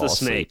 they just fall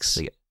asleep.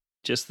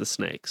 Just the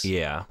snakes.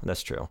 Yeah,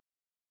 that's true.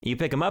 You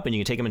pick them up and you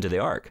can take them into the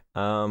ark.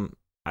 I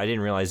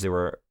didn't realize there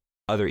were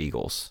other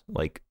eagles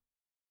like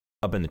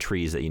up in the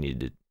trees that you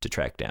needed to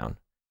track down,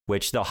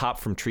 which they'll hop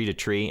from tree to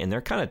tree, and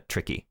they're kind of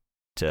tricky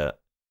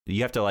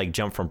you have to like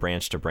jump from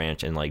branch to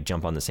branch and like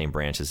jump on the same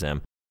branch as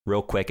them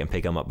real quick and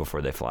pick them up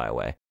before they fly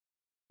away.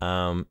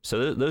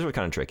 So those were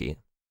kind of tricky.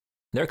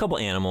 There are a couple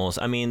animals.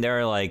 I mean, there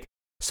are like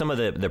some of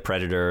the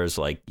predators,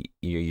 like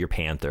your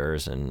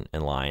panthers and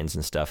lions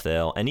and stuff.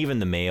 And even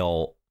the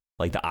male,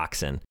 like the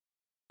oxen,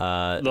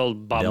 they'll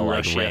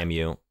like ram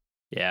you.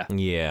 Yeah.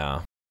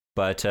 Yeah.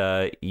 But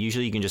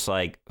usually you can just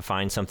like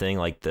find something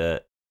like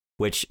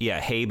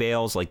hay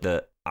bales, like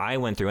I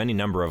went through any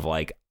number of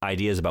like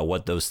ideas about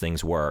what those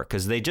things were,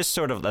 because they just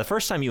sort of, the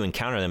first time you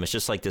encounter them, it's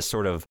just like this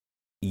sort of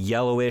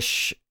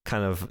yellowish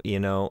kind of,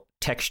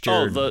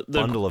 textured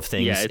bundle of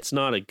things. Yeah, it's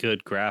not a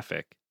good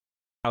graphic.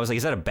 I was like,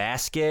 is that a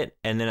basket?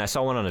 And then I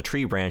saw one on a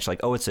tree branch, like,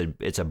 oh, it's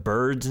a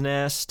bird's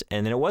nest.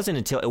 And then it wasn't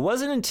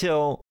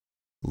until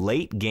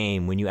late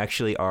game when you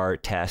actually are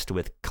tasked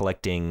with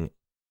collecting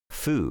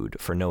food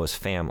for Noah's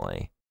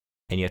family.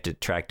 And you have to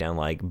track down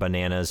like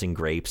bananas and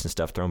grapes and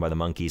stuff thrown by the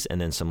monkeys,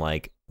 and then some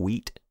like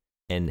wheat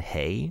and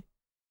hay.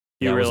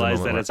 You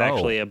realize that it's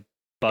actually a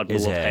bundle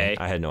of hay.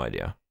 I had no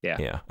idea. Yeah.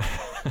 Yeah.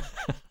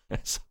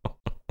 So,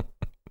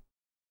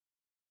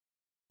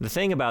 The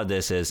thing about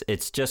this is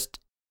it's just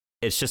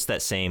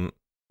that same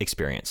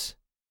experience.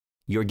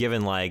 You're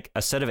given like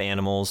a set of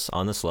animals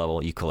on this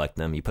level. You collect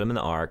them. You put them in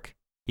the ark.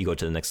 You go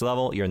to the next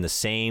level. You're in the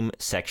same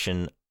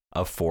section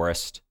of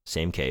forest,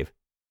 same cave,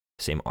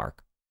 same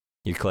ark.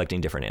 You're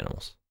collecting different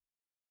animals.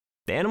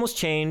 The animals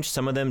change.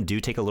 Some of them do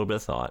take a little bit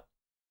of thought.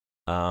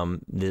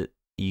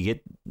 You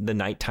get the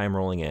nighttime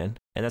rolling in,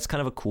 and that's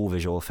kind of a cool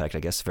visual effect, I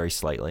guess, very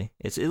slightly.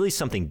 It's at least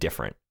something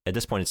different. At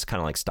this point, it's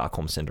kind of like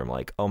Stockholm Syndrome.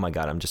 Like, oh my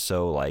God, I'm just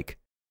so like,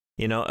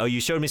 oh, you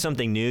showed me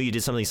something new. You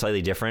did something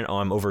slightly different. Oh,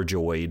 I'm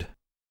overjoyed.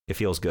 It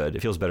feels good.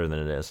 It feels better than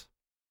it is.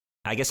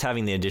 I guess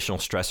having the additional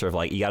stressor of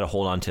like, you got to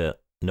hold on to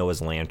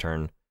Noah's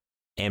lantern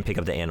and pick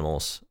up the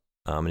animals.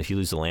 And if you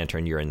lose the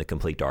lantern, you're in the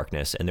complete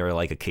darkness. And there are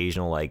like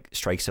occasional like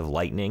strikes of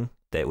lightning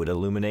that would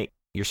illuminate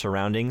your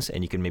surroundings,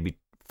 and you can maybe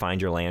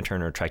find your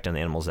lantern or track down the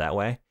animals that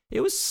way.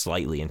 It was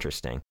slightly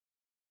interesting.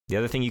 The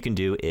other thing you can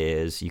do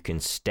is you can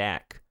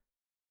stack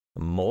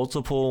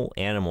multiple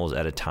animals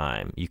at a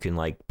time. You can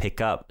like pick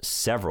up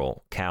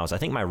several cows. I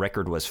think my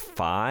record was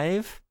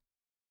 5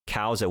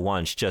 cows at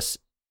once, just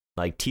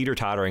like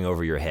teeter-tottering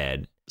over your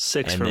head.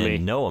 6 and for then me.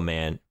 Noah,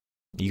 man,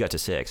 you got to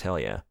 6. Hell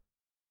yeah.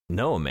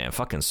 Noah, man,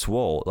 fucking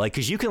swole. Like,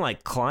 because you can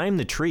like climb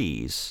the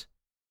trees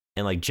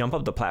and like jump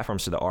up the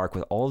platforms to the ark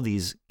with all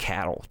these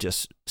cattle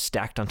just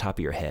stacked on top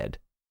of your head.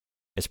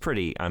 It's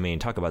pretty, I mean,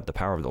 talk about the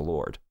power of the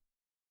Lord.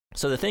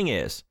 So the thing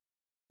is,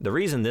 the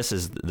reason this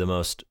is the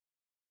most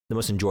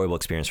enjoyable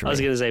experience for me. I was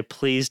going to say,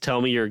 please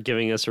tell me you're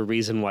giving us a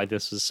reason why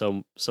this was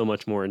so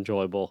much more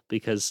enjoyable,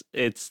 because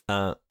it's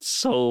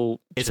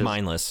it's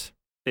mindless.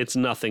 It's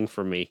nothing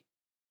for me.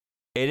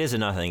 It is a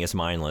nothing. It's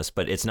mindless,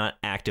 but it's not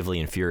actively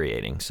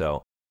infuriating.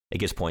 So it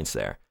gets points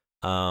there.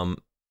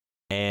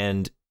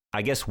 And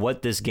I guess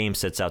what this game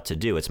sets out to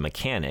do, its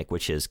mechanic,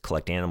 which is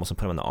collect animals and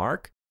put them in the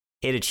ark,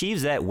 it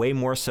achieves that way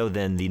more so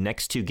than the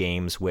next 2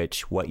 games,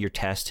 which what you're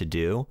tasked to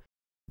do,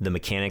 the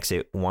mechanics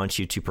it wants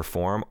you to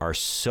perform are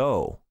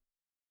so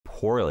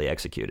poorly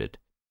executed.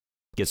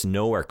 Gets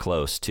nowhere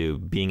close to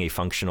being a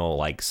functional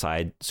like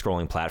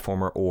side-scrolling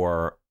platformer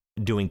or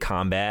doing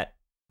combat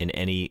in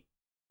any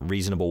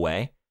reasonable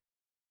way.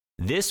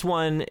 This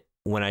one,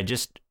 when I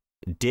just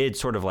did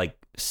sort of like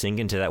sink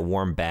into that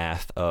warm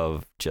bath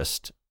of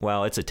just,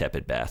 well, it's a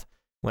tepid bath.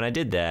 When I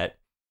did that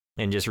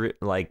and just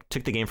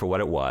took the game for what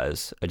it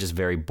was, a just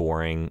very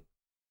boring,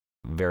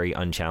 very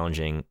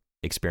unchallenging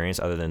experience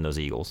other than those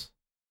eagles.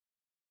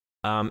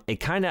 It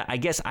kind of, I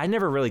guess I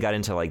never really got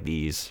into like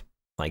these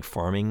like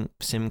farming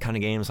sim kind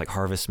of games like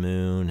Harvest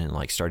Moon and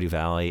like Stardew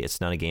Valley.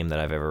 It's not a game that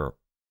I've ever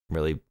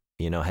really,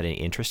 had any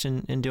interest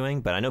in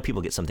doing, but I know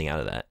people get something out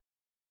of that.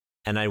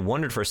 And I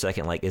wondered for a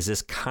second, like, is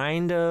this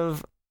kind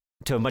of,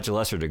 to a much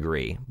lesser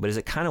degree, but is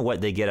it kind of what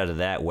they get out of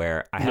that,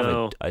 where I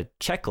have a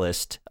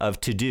checklist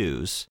of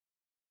to-dos,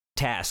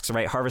 tasks,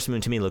 right? Harvest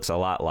Moon to me looks a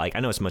lot like,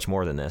 I know it's much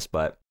more than this,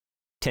 but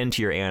tend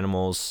to your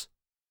animals,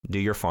 do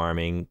your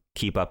farming,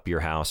 keep up your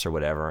house or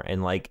whatever.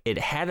 And like, it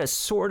had a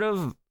sort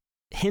of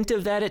hint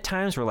of that at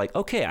times where like,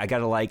 okay, I got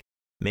to like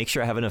make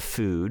sure I have enough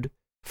food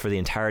for the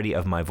entirety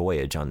of my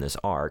voyage on this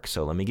ark.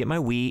 So let me get my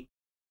wheat,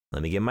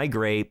 let me get my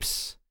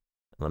grapes,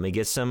 let me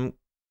get some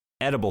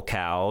edible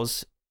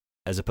cows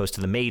as opposed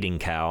to the mating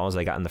cows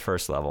I got in the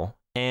first level.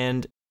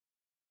 And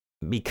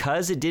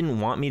because it didn't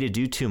want me to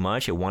do too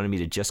much, it wanted me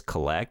to just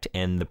collect.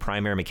 And the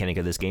primary mechanic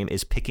of this game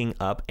is picking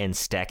up and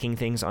stacking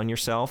things on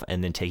yourself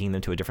and then taking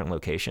them to a different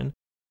location.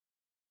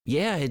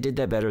 Yeah, it did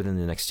that better than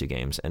the next 2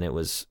 games. And it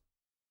was,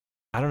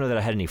 I don't know that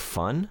I had any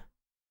fun,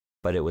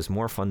 but it was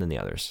more fun than the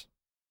others.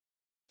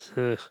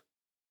 All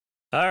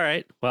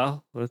right.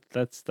 Well,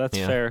 that's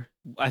fair.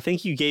 I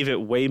think you gave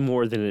it way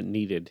more than it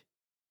needed.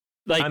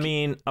 Like, I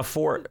mean,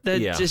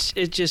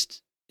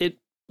 it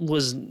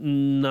was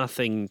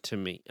nothing to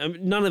me. I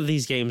mean, none of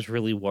these games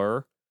really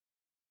were,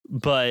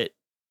 but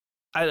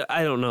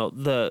I don't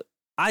know.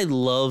 I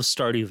love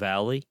Stardew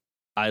Valley.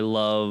 I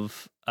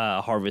love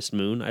Harvest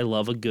Moon. I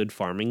love a good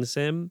farming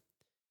sim.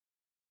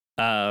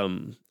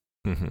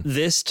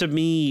 This to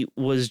me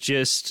was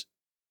just,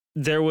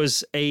 there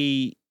was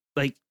a,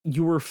 like,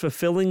 you were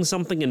fulfilling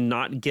something and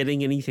not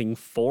getting anything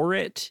for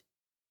it.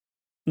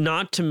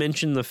 Not to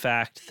mention the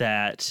fact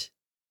that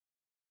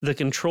the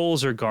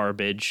controls are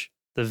garbage.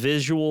 The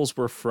visuals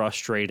were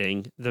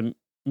frustrating. The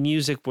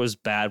music was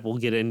bad. We'll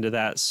get into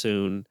that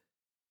soon.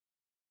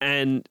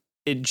 And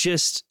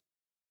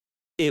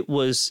it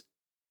was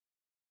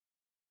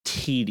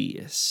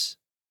tedious.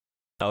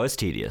 Oh, it's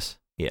tedious.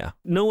 Yeah.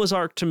 Noah's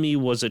Ark to me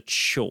was a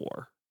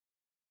chore,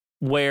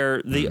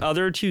 where the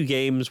other 2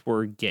 games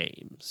were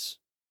games.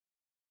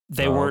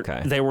 They weren't.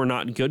 Okay. They were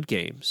not good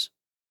games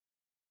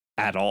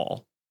at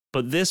all.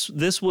 But this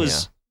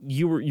was,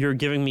 you're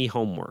giving me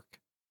homework,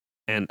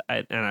 and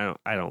I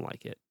don't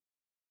like it.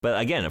 But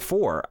again, a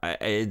 4,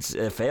 it's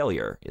a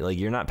failure. Like,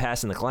 you're not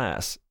passing the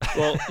class.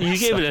 Well, you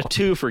gave it a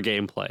 2 for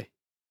gameplay,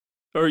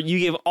 or you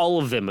gave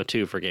all of them a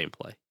 2 for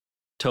gameplay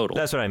total.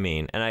 That's what I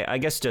mean. And I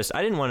guess just,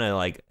 I didn't want to,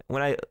 like,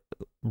 when I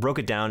broke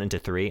it down into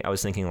 3, I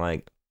was thinking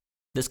like,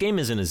 this game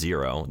isn't a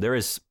 0. There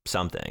is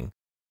something.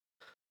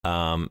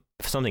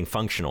 something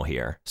functional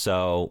here.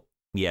 So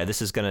yeah,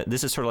 this is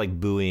sort of like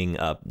buoying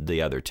up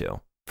the other two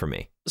for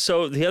me.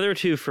 So the other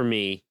two for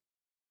me,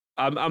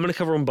 I'm gonna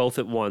cover them both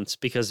at once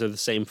because they're the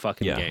same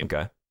fucking game.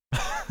 Okay.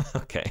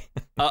 Okay.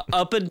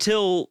 Up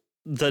until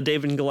the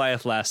David and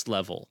Goliath last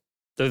level,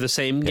 they're the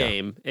same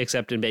game,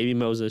 except in Baby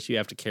Moses, you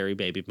have to carry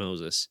Baby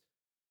Moses.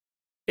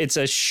 It's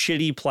a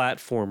shitty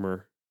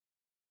platformer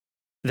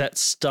that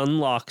stun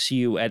locks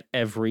you at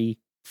every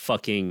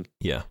fucking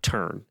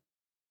turn.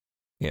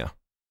 Yeah.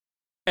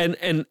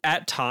 And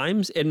at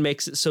times, it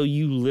makes it so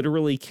you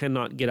literally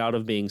cannot get out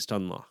of being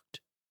stun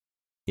locked.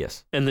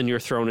 Yes. And then you're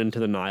thrown into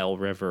the Nile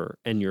River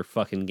and you're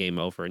fucking game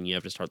over and you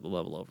have to start the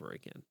level over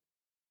again.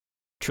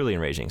 Truly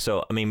enraging.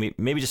 So, I mean,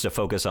 maybe just to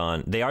focus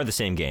on, they are the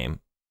same game.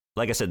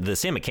 Like I said, the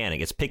same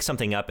mechanic. It's pick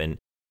something up, and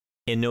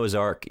in Noah's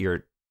Ark,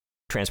 you're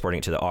transporting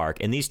it to the Ark.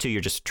 And these two,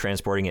 you're just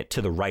transporting it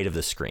to the right of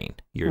the screen.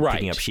 You're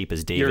picking up sheep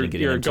as David and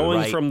getting them to the right.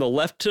 You're going from the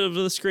left of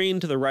the screen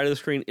to the right of the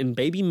screen. In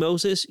Baby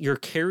Moses, you're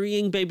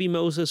carrying Baby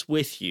Moses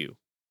with you.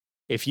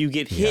 If you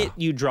get hit,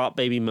 you drop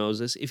Baby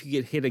Moses. If you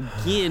get hit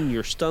again,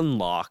 you're stun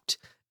locked,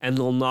 and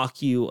they'll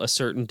knock you a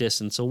certain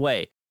distance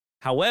away.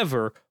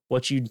 However,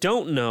 what you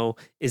don't know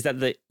is that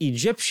the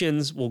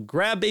Egyptians will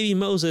grab Baby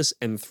Moses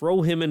and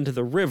throw him into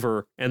the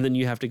river, and then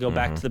you have to go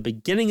back to the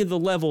beginning of the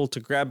level to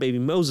grab Baby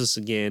Moses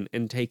again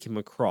and take him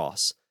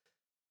across.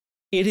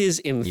 It is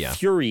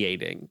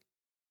infuriating.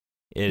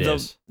 It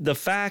is. The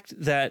fact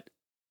that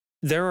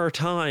there are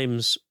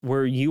times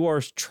where you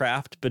are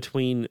trapped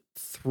between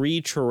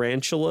 3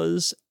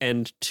 tarantulas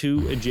and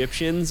 2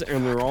 Egyptians,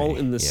 and they're all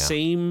in the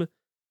same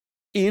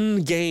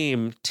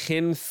in-game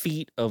 10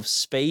 feet of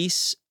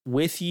space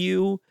with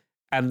you,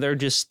 and they're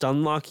just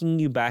stun locking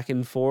you back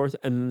and forth,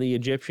 and then the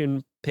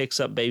Egyptian picks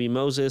up Baby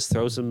Moses,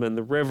 throws him in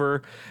the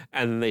river,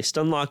 and then they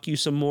stun lock you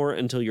some more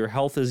until your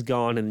health is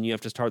gone, and then you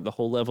have to start the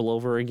whole level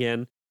over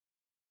again.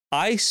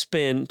 I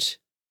spent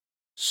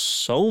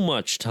so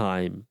much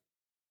time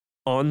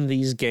on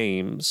these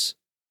games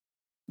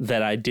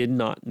that I did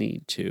not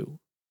need to.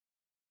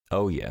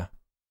 Oh, yeah.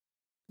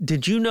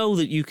 Did you know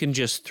that you can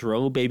just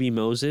throw Baby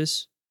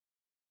Moses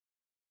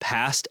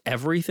past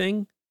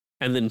everything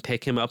and then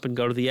pick him up and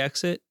go to the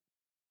exit?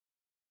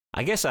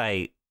 I guess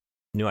I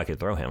knew I could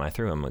throw him. I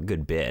threw him a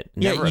good bit.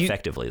 Never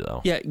effectively,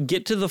 though. Yeah,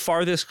 get to the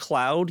farthest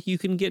cloud you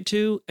can get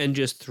to and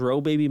just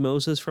throw Baby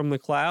Moses from the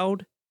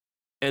cloud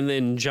and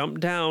then jump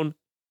down,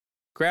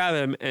 grab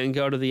him, and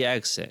go to the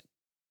exit.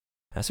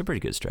 That's a pretty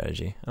good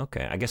strategy.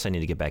 Okay, I guess I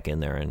need to get back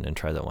in there and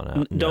try that one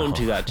out. Don't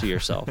do that to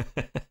yourself.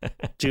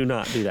 Do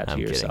not do that to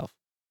yourself.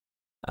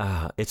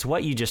 It's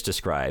what you just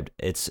described.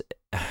 It's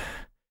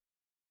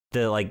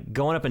the like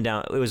going up and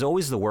down. It was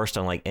always the worst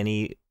on like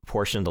any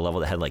portion of the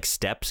level that had like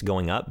steps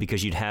going up,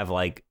 because you'd have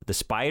like the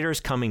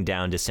spiders coming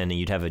down, descending.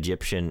 You'd have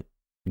Egyptian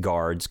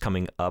guards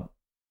coming up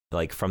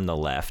like from the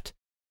left.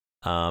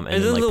 And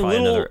then like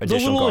the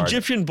little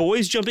Egyptian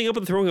boys jumping up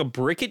and throwing a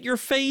brick at your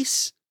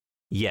face.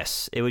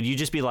 Yes, you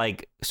just be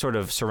like sort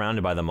of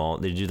surrounded by them all.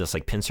 They do this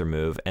like pincer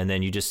move, and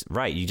then you just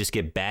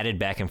get batted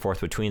back and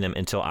forth between them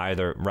until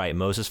either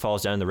Moses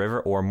falls down in the river,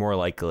 or more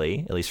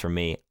likely, at least for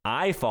me,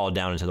 I fall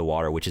down into the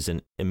water, which is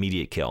an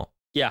immediate kill.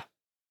 Yeah.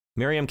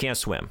 Miriam can't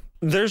swim.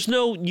 There's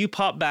no, you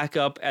pop back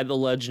up at the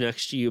ledge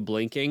next to you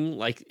blinking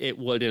like it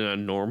would in a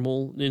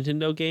normal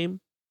Nintendo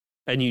game,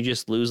 and you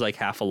just lose like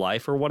half a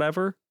life or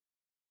whatever.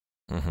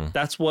 Mm-hmm.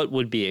 That's what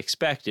would be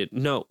expected.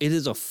 No, it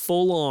is a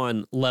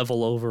full-on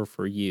level over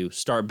for you.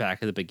 Start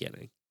back at the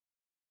beginning.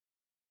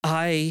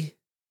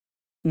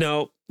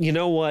 No, you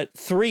know what?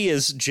 3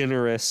 is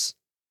generous.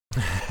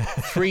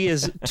 3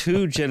 is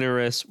too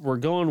generous. We're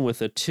going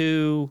with a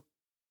 2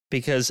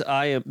 because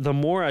the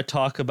more I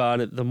talk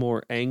about it, the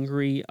more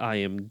angry I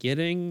am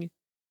getting.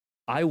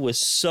 I was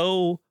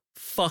so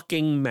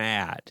fucking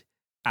mad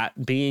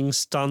at being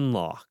stun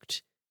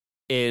locked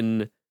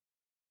in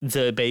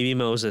the Baby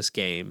Moses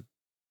game.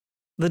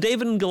 The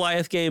David and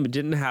Goliath game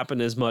didn't happen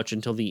as much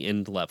until the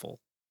end level.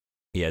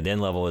 Yeah, the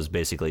end level is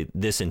basically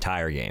this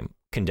entire game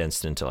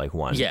condensed into like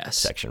one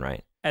section,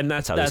 right? And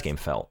that's how this game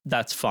felt.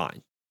 That's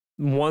fine.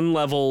 One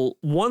level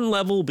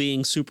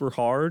being super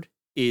hard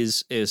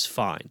is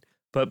fine.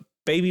 But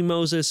Baby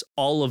Moses,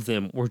 all of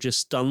them were just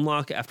stun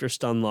lock after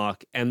stun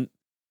lock. And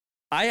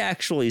I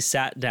actually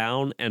sat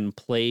down and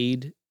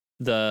played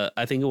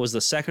I think it was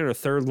the second or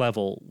third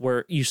level,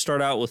 where you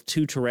start out with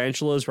 2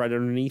 tarantulas right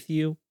underneath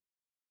you,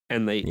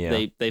 and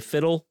they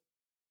fiddle.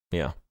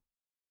 Yeah.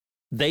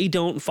 They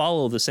don't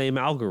follow the same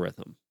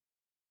algorithm.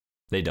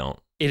 They don't.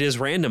 It is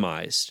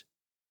randomized.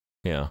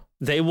 Yeah.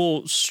 They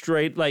will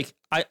straight, like,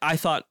 I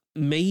thought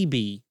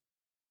maybe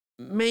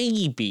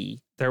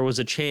there was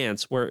a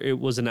chance where it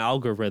was an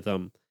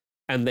algorithm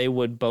and they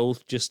would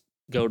both just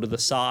go to the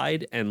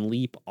side and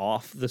leap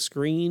off the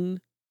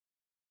screen.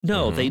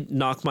 No, they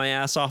knock my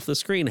ass off the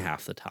screen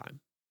half the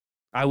time.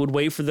 I would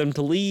wait for them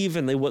to leave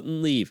and they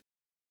wouldn't leave.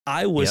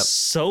 I was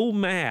so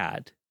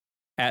mad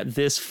at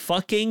this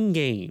fucking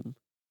game.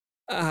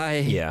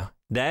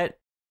 That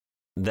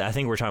I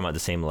think we're talking about the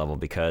same level,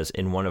 because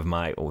in one of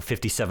my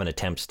 57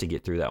 attempts to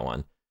get through that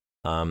one,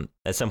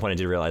 At some point I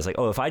did realize like,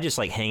 oh, if I just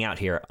like hang out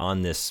here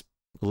on this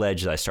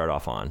ledge that I start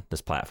off on,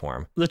 this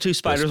platform, the two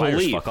spiders will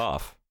leave. Fuck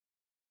off.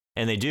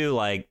 And they do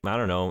like, I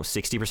don't know,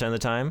 60% of the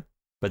time.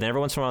 But then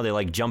every once in a while they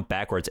like jump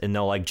backwards and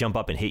they'll like jump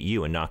up and hit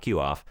you and knock you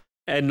off.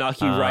 And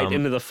knock you right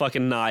into the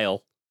fucking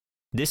Nile.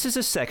 This is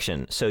a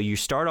section. So you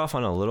start off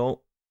on a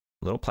little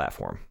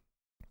platform.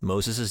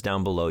 Moses is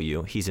down below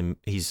you. He's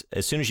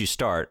as soon as you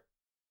start,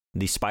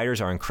 the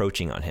spiders are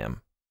encroaching on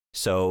him.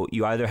 So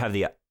you either have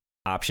the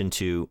option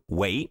to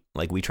wait,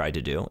 like we tried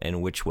to do,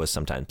 and which was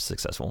sometimes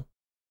successful,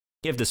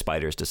 if the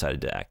spiders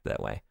decided to act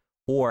that way.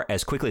 Or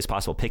as quickly as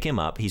possible, pick him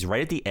up. He's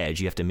right at the edge.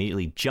 You have to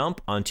immediately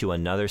jump onto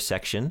another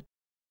section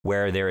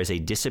where there is a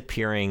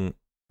disappearing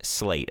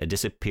slate, a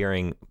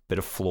disappearing bit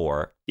of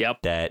floor.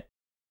 Yep. That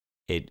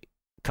it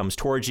comes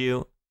towards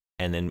you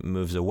and then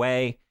moves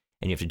away,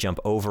 and you have to jump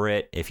over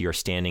it. If you're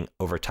standing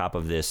over top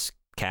of this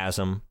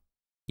chasm,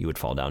 you would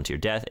fall down to your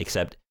death,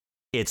 except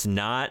it's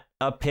not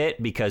a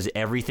pit because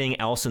everything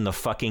else in the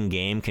fucking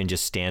game can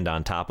just stand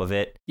on top of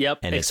it. Yep,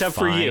 and except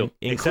for you.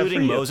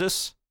 Including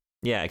Moses.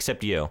 Yeah,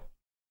 except you.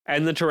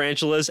 And the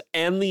tarantulas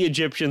and the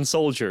Egyptian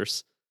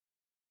soldiers.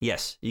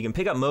 Yes, you can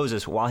pick up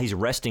Moses while he's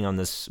resting on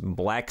this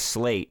black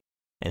slate,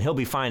 and he'll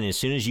be fine. And as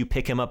soon as you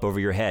pick him up over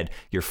your head,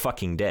 you're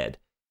fucking dead.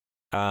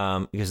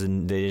 Because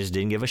they just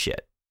didn't give a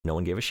shit. No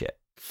one gave a shit.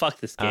 Fuck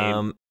this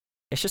game.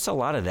 It's just a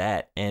lot of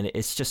that, and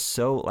it's just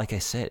so, like I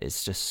said,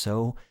 it's just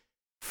so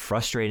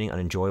frustrating,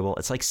 unenjoyable.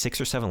 It's like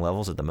 6 or 7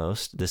 levels at the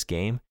most, this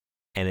game,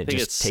 and it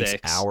just takes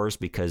 6 hours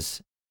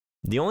because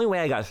the only way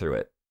I got through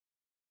it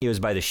was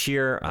by the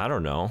sheer, I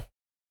don't know,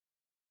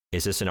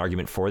 is this an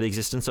argument for the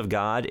existence of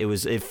God?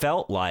 It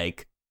felt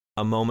like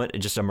a moment,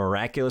 just a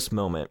miraculous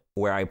moment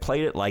where I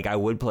played it like I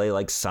would play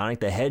like Sonic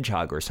the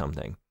Hedgehog or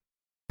something.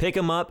 Pick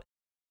him up,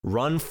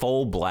 run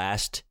full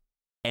blast,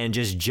 and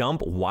just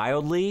jump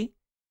wildly.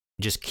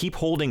 Just keep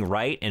holding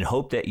right and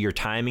hope that you're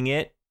timing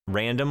it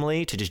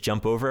randomly to just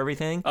jump over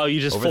everything. Oh, you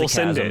just full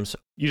send it.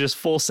 You just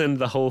full send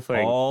the whole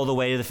thing. All the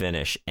way to the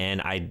finish. And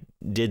I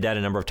did that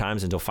a number of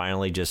times until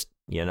finally just,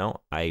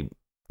 I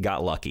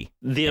got lucky.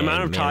 The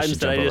amount of times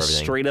that I just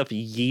straight up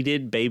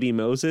yeeted baby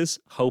Moses,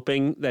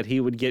 hoping that he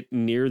would get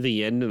near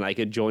the end and I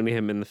could join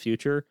him in the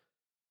future.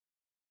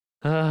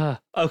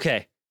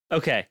 Okay.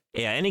 Yeah,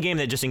 any game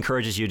that just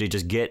encourages you to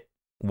just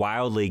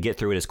wildly get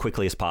through it as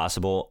quickly as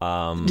possible.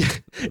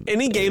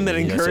 Any game that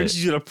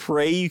encourages you to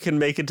pray you can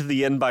make it to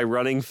the end by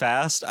running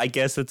fast, I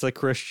guess it's a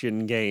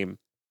Christian game.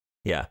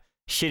 Yeah.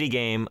 Shitty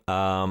game.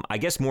 I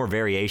guess more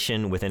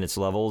variation within its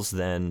levels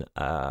than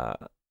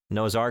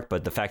Noah's Ark,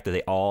 but the fact that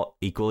they all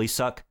equally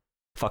suck,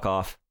 fuck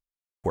off.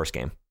 Worst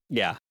game.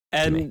 Yeah.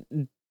 And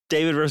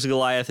David versus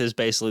Goliath is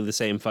basically the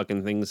same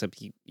fucking thing,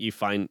 except you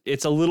find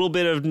it's a little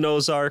bit of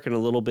Noah's Ark and a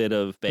little bit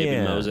of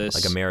Baby Moses.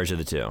 Like a marriage of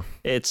the two.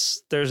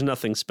 There's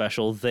nothing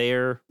special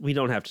there. We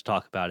don't have to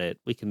talk about it.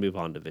 We can move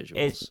on to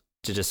visuals.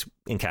 To just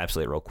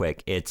encapsulate real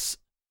quick,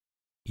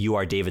 you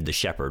are David the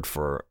shepherd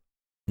for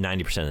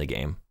 90% of the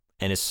game.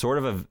 And it's sort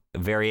of a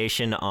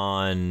variation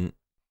on,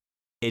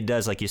 it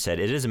does, like you said,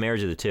 it is a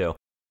marriage of the two.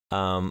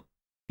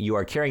 You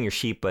are carrying your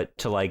sheep, but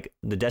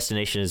the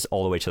destination is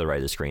all the way to the right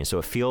of the screen. So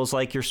it feels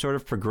like you're sort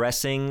of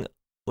progressing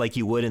like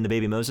you would in the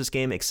Baby Moses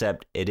game,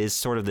 except it is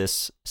sort of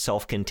this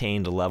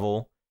self-contained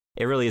level.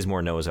 It really is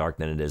more Noah's Ark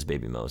than it is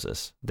Baby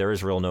Moses. There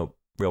is no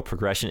real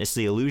progression. It's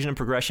the illusion of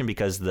progression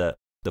because the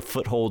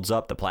footholds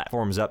up, the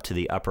platform's up to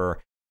the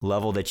upper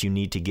level that you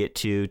need to get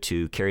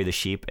to carry the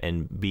sheep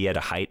and be at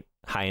a height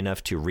high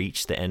enough to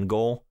reach the end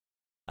goal.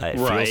 It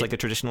feels like a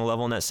traditional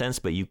level in that sense,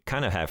 but you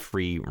kind of have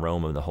free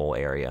roam of the whole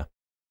area.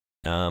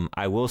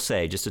 I will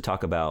say, just to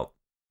talk about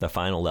the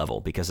final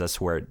level, because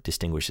that's where it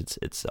distinguishes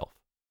itself.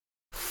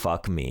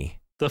 Fuck me.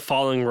 The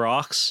falling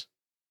rocks?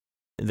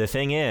 The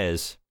thing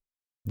is,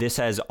 this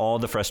has all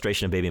the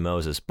frustration of Baby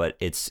Moses, but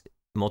it's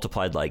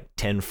multiplied like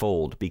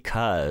tenfold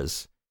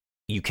because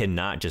you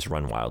cannot just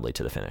run wildly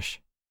to the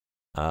finish.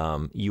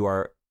 You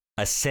are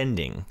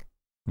ascending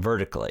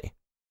vertically.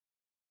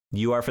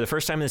 You are, for the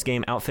first time in this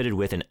game, outfitted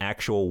with an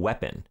actual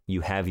weapon.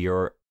 You have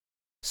your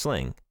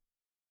sling,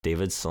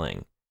 David's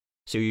sling.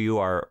 So you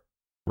are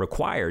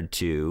required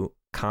to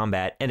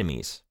combat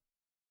enemies.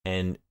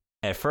 And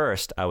at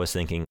first, I was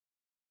thinking,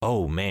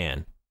 oh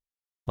man,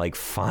 like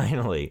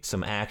finally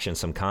some action,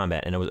 some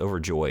combat, and I was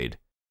overjoyed.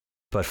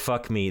 But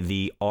fuck me,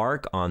 the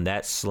arc on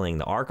that sling,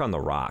 the arc on the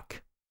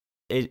rock,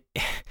 it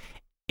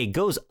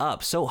goes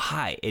up so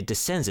high, it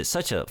descends at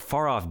such a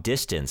far off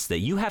distance that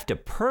you have to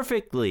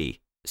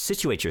perfectly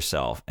situate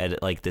yourself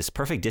at like this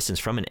perfect distance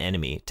from an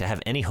enemy to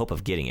have any hope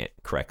of getting it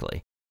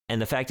correctly.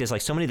 And the fact is,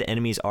 like, so many of the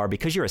enemies are,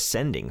 because you're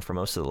ascending for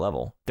most of the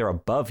level, they're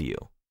above you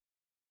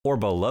or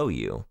below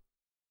you.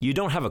 You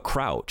don't have a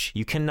crouch.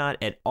 You cannot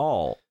at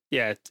all.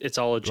 Yeah, it's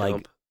all a jump.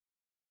 Like,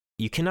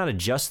 you cannot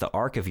adjust the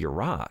arc of your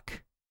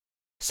rock.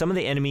 Some of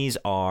the enemies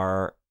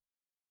are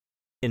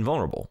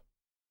invulnerable.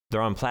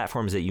 They're on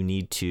platforms that you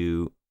need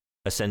to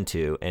ascend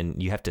to,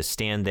 and you have to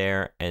stand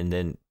there and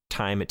then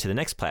time it to the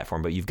next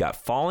platform. But you've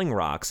got falling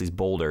rocks, these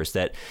boulders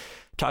that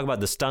talk about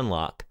the stun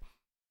lock.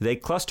 they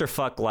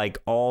clusterfuck like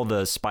all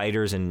the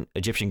spiders and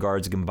Egyptian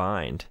guards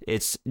combined.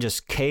 It's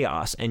just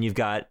chaos. And you've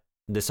got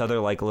this other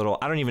like little,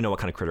 I don't even know what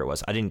kind of critter it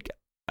was.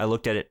 I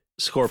looked at it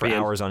Scorpion. for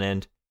hours on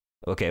end.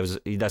 Okay,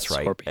 that's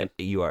right. Scorpion.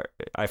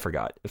 I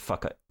forgot.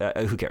 Fuck it.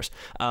 Who cares?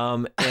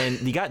 And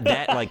you got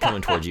that like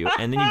coming towards you.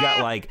 And then you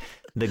got like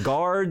the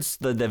guards,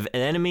 the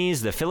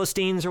enemies, the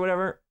Philistines or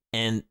whatever.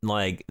 And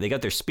like they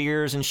got their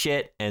spears and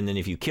shit. And then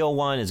if you kill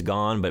one, it's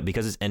gone. But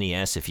because it's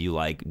NES, if you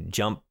like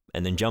jump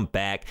and then jump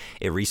back,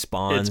 it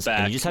respawns. It's back,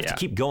 and you just have to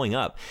keep going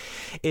up.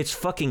 It's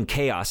fucking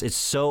chaos. It's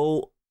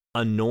so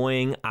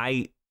annoying.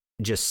 I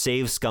just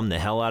scum the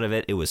hell out of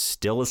it. It was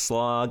still a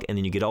slog. And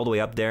then you get all the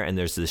way up there and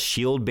there's this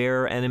shield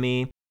bearer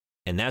enemy.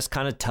 And that's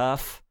kind of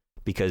tough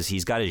because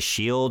he's got his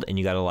shield and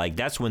you got to like,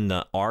 that's when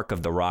the arc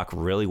of the rock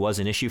really was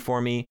an issue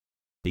for me.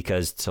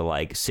 Because to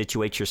like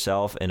situate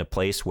yourself in a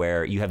place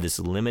where you have this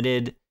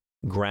limited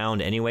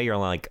ground anyway, you're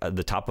on like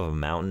the top of a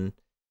mountain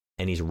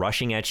and he's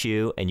rushing at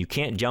you and you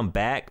can't jump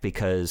back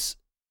because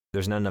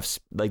there's not enough,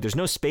 like there's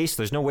no space,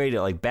 there's no way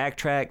to like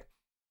backtrack.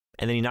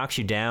 And then he knocks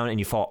you down and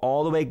you fall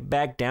all the way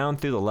back down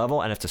through the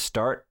level and have to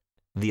start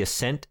the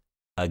ascent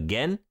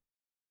again.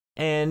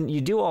 And you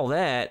do all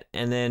that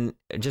and then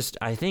just,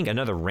 I think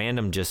another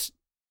random just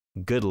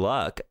good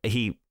luck.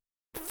 He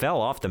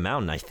fell off the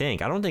mountain, I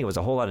think. I don't think it was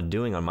a whole lot of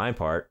doing on my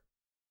part.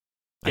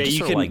 Yeah,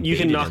 you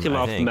can knock him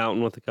off the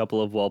mountain with a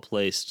couple of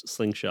well-placed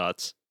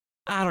slingshots.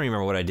 I don't even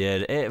remember what I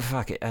did.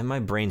 Fuck it. My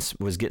brain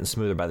was getting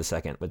smoother by the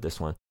second with this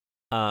one.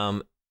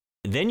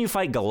 Then you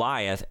fight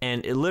Goliath,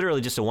 and it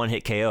literally just a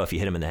one-hit KO if you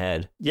hit him in the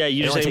head. Yeah,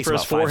 you just aim for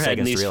his forehead,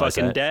 and he's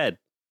fucking dead.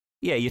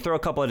 Yeah, you throw a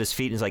couple at his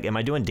feet, and he's like, am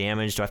I doing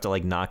damage? Do I have to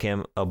like knock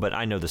him? Oh, but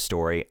I know the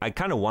story. I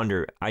kind of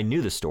wonder, I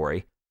knew the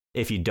story.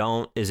 If you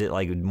don't, is it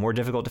like more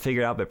difficult to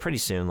figure out? But pretty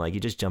soon, like you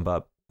just jump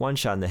up, one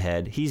shot in the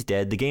head, he's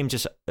dead. The game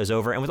just is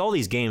over. And with all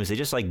these games, they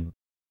just like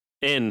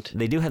end.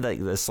 They do have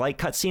like the slight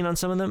cutscene on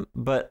some of them,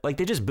 but like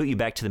they just boot you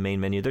back to the main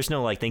menu. There's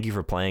no like thank you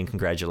for playing,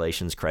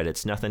 congratulations,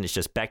 credits, nothing. It's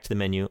just back to the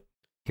menu.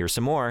 Here's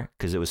some more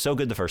because it was so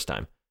good the first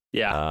time.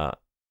 Yeah.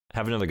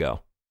 Have another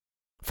go.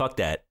 Fuck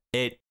that.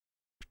 It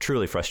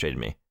truly frustrated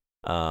me.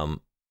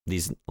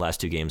 These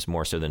last two games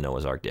more so than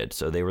Noah's Ark did.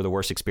 So they were the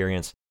worst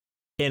experience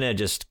in a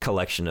just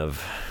collection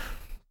of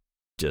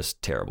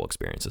just terrible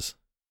experiences.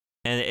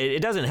 And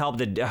it doesn't help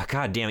that,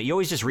 God damn it, you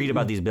always just read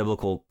about these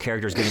biblical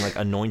characters getting like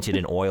anointed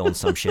in oil and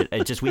some shit.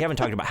 It just, we haven't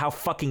talked about how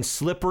fucking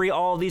slippery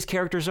all of these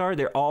characters are.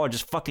 They're all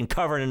just fucking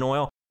covered in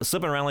oil,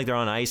 slipping around like they're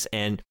on ice.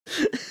 And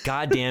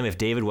goddamn, if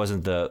David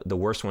wasn't the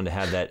worst one to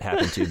have that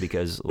happen to,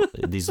 because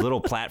these little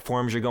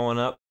platforms you're going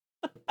up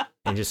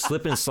and just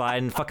slipping and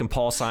sliding, fucking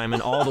Paul Simon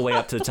all the way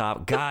up to the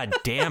top. God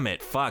damn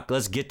it. Fuck,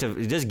 just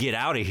get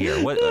out of here.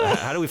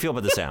 How do we feel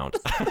about the sound?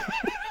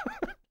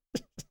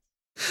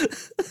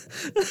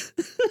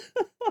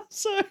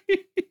 Sorry.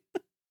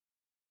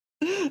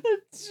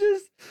 It's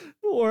just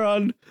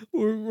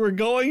we're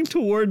going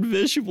toward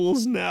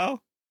visuals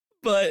now.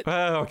 But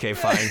okay,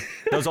 fine.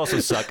 Those also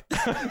suck.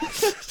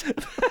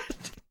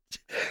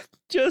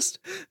 Just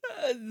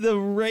the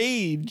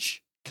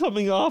rage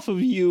coming off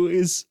of you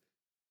is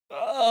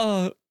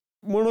Mortal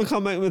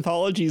Kombat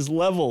Mythology's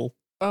level.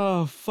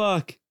 Oh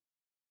fuck.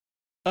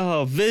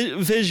 Oh,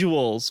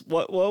 visuals.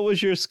 What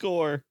was your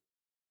score?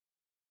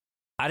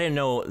 I didn't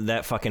know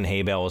that fucking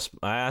hay bale was.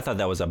 I thought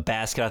that was a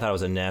basket. I thought it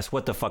was a nest.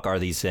 What the fuck are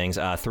these things?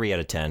 3 out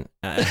of 10.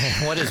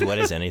 What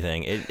is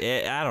anything?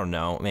 I don't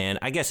know, man.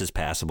 I guess it's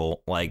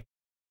passable. Like,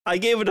 I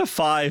gave it a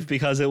 5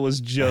 because it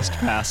was just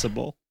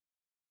passable.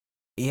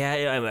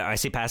 Yeah, I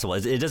say passable.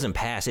 It doesn't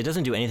pass. It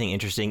doesn't do anything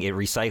interesting. It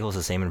recycles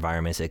the same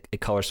environments. It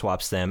color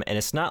swaps them, and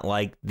it's not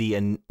like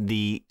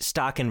the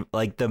stock and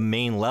like the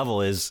main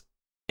level is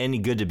any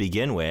good to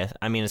begin with.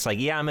 I mean, it's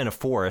like, yeah, I'm in a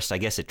forest. I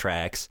guess it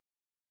tracks.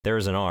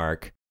 There's an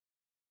arc.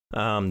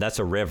 That's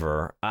a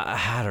river.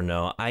 I don't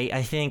know.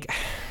 I think.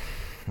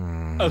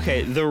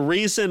 Okay, the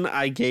reason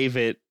I gave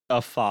it a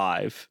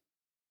 5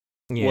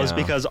 was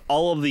because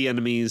all of the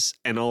enemies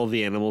and all of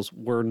the animals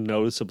were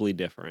noticeably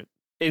different,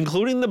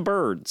 including the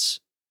birds.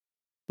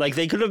 Like,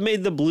 they could have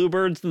made the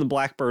bluebirds and the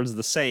blackbirds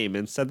the same.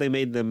 Instead, they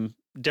made them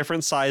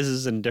different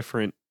sizes and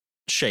different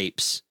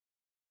shapes.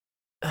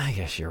 I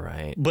guess you're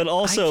right. But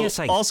also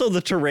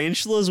the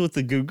tarantulas with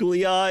the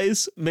googly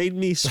eyes made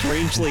me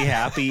strangely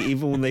happy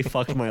even when they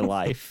fucked my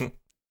life.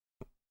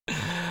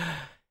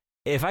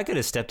 If I could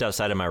have stepped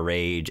outside of my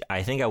rage,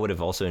 I think I would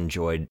have also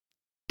enjoyed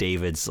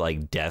David's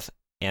like death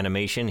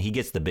animation. He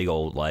gets the big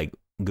old like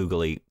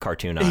googly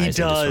cartoon eyes. He does. And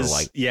just sort of,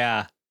 like,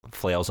 yeah.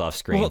 Flails off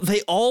screen. Well,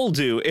 they all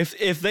do.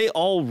 If they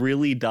all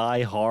really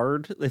die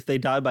hard, if they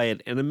die by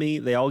an enemy,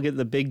 they all get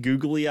the big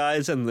googly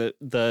eyes and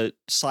the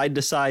side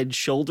to side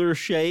shoulder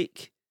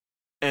shake,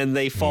 and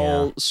they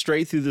fall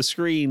straight through the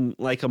screen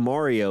like a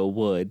Mario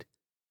would.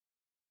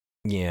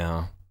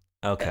 Yeah.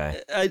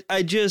 Okay.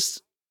 I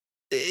just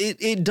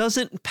it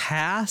doesn't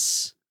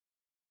pass.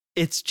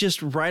 It's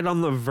just right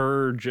on the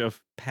verge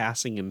of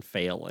passing and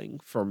failing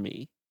for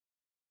me.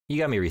 You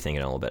got me rethinking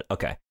it a little bit.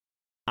 Okay.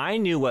 I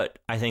knew what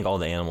I think all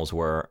the animals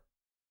were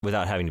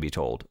without having to be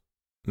told.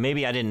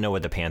 Maybe I didn't know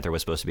what the panther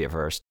was supposed to be at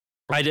first.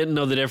 I didn't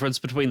know the difference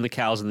between the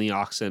cows and the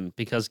oxen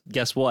because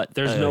guess what?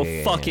 There's no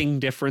fucking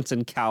difference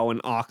in cow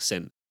and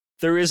oxen.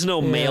 There is no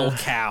male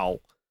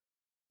cow.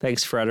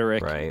 Thanks,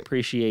 Frederick. Right.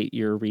 Appreciate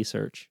your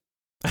research.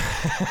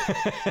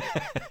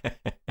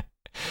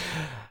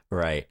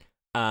 Right.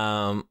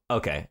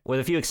 Okay. With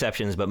a few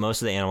exceptions, but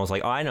most of the animals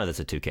like, oh, I know that's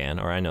a toucan,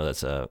 or I know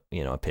that's a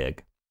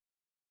pig.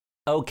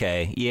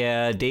 Okay.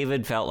 Yeah.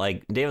 David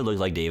looked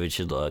like David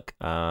should look.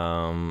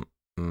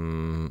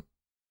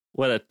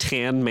 What, a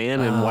tan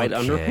man in white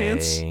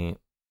underpants?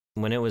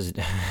 When it was,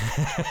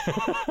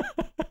 I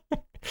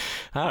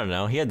don't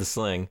know. He had the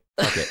sling.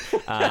 Fuck it.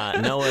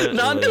 Noah,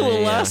 not to the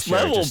last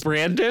level, just,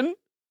 Brandon.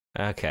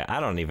 Okay, I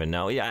don't even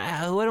know.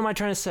 Yeah, what am I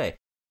trying to say?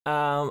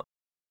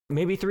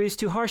 Maybe 3 is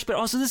too harsh, but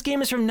also this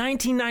game is from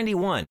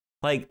 1991.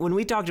 Like when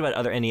we talked about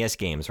other NES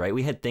games, right?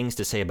 We had things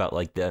to say about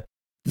like the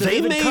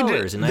vivid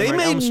colors and they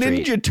made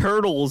Ninja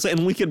Turtles,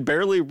 and we could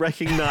barely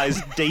recognize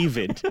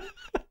David.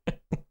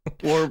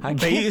 Or I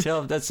can't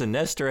tell if that's a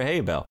nest or a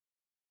hay bale.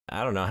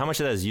 I don't know how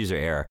much of that is user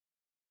error.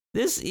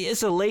 This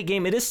is a late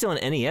game. It is still an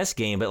NES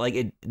game, but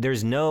like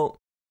there's no.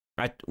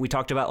 We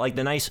talked about like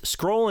the nice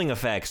scrolling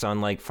effects on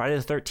like Friday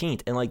the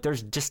 13th, and like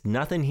there's just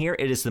nothing here.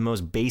 It is the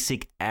most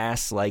basic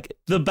ass like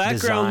the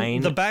background.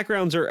 Design. The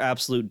backgrounds are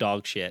absolute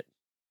dog shit.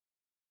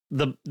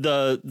 The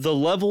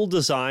level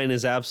design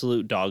is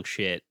absolute dog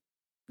shit.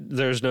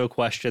 There's no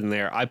question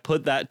there. I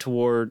put that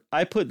toward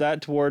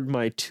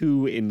my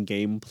 2 in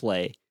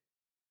gameplay.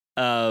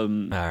 All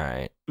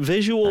right.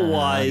 Visual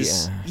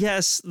wise,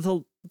 yes,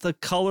 the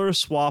color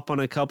swap on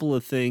a couple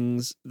of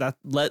things that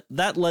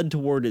led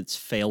toward its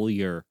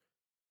failure.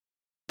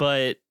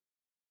 But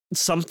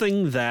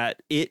something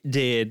that it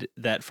did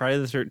that Friday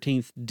the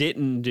 13th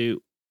didn't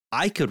do,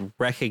 I could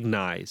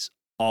recognize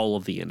all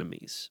of the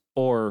enemies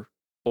or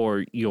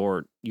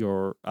your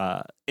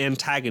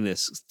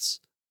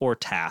antagonists or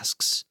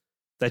tasks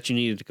that you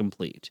needed to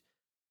complete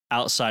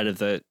outside of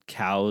the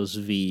cows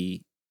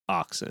v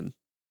oxen,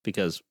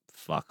 because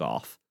fuck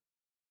off.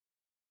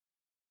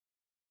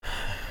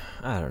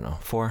 I don't know.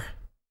 4?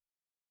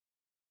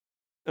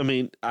 I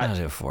mean, I'll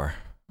do a 4.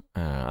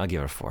 I'll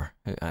give it a 4.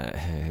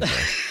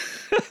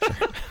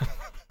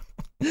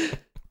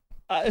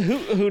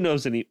 Who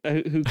knows any?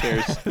 Who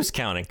cares? Who's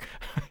counting?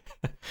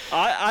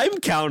 I'm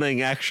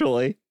counting,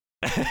 actually.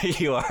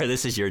 You are.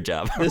 This is your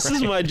job. This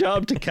is my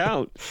job to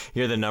count.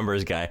 You're the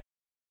numbers guy.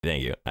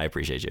 Thank you. I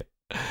appreciate you.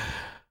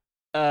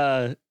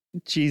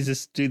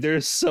 Jesus, dude,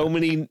 there's so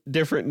many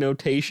different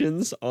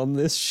notations on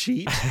this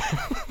sheet.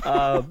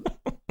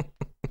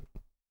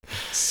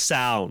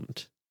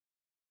 Sound.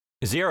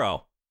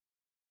 0.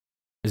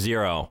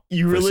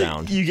 You really?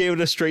 Sound. You gave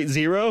it a straight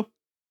 0?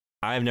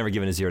 I've never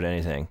given a 0 to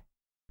anything.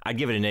 I'd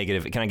give it a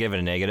negative. Can I give it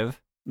a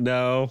negative?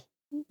 No.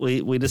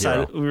 We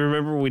decided. 0.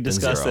 Remember we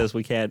discussed this.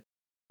 We can't.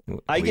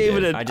 I gave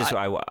it a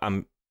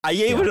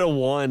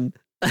 1.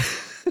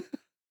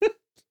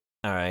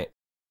 All right.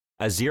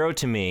 A 0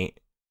 to me.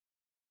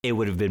 It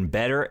would have been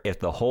better if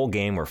the whole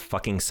game were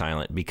fucking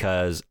silent,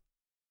 because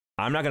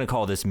I'm not going to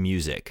call this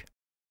music.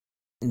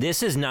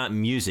 This is not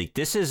music.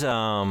 This is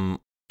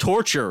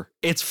torture.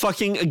 It's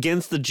fucking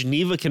against the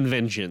Geneva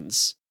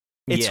Conventions.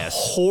 It's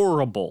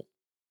horrible.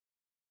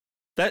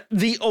 That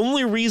the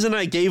only reason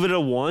I gave it a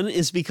 1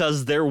 is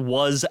because there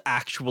was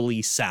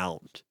actually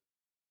sound.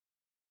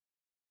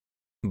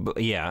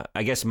 But yeah,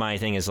 I guess my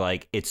thing is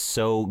like it's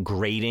so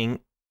grating.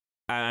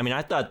 I mean,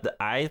 I thought the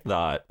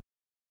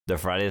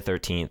Friday the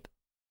 13th,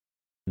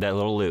 that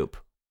little loop,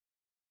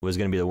 was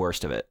going to be the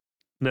worst of it.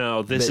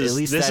 No, this is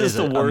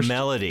the worst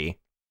melody.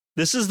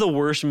 This is the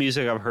worst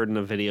music I've heard in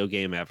a video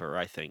game ever,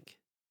 I think.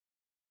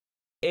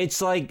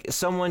 It's like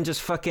someone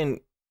just fucking,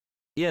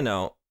 doing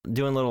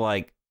little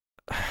like,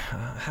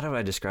 how do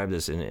I describe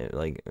this in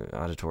like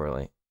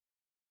auditorily?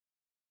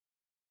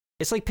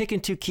 It's like picking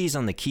 2 keys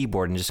on the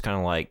keyboard and just kind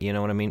of like, you know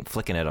what I mean?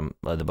 Flicking at them,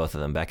 the both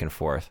of them back and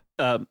forth.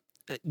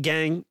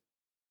 Gang,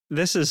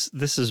 this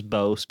is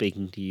Bo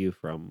speaking to you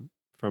from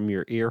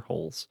your ear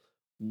holes.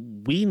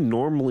 We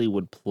normally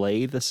would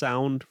play the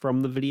sound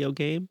from the video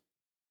game.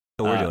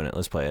 Oh, we're doing it.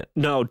 Let's play it.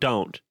 No,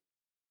 don't.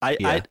 I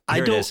don't.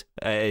 It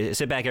is.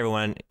 Sit back,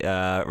 everyone.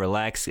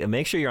 Relax.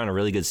 Make sure you're on a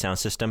really good sound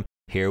system.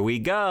 Here we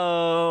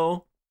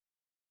go.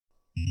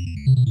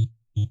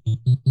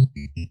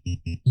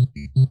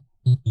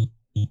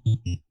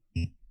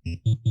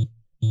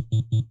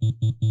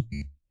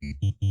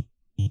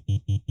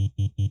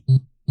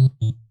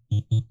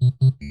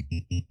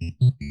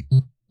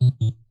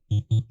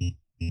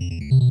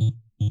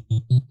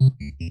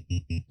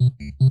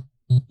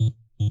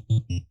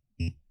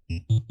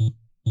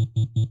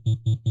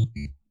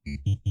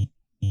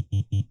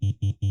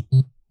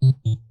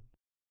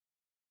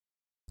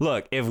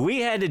 Look, if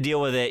we had to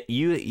deal with it,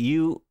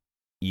 you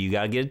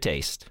gotta get a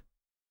taste.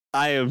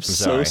 I am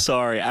so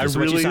sorry. This is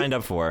what you signed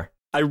up for.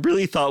 I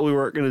really thought we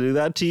weren't going to do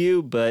that to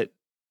you, but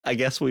I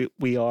guess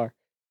we are.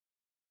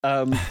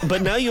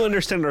 But now you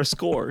understand our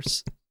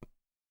scores.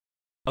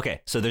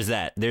 Okay, so there's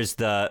that. There's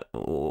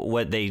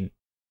what they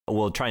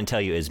will try and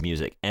tell you is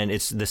music, and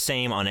it's the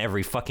same on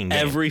every fucking game.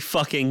 Every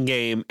fucking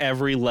game,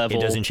 every level.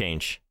 It doesn't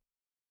change.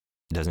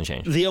 It doesn't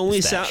change. The only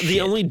It's that sound, shit.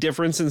 the only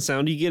difference in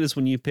sound you get is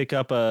when you pick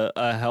up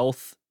a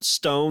health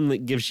stone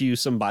that gives you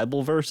some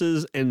Bible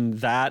verses, and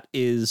that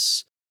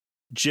is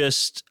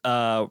just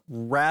a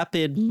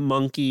rapid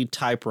monkey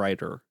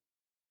typewriter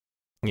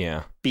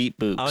Yeah. beat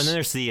boops. Oh, and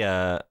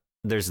then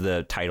there's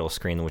the title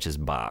screen, which is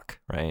Bach,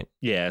 right?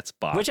 Yeah, it's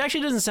Bach. Which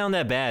actually doesn't sound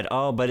that bad.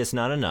 Oh, but it's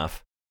not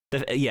enough.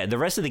 The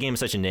rest of the game is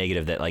such a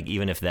negative that, like,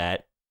 even if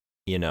that,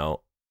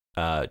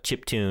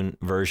 chiptune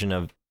version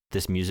of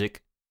this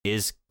music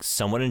is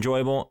somewhat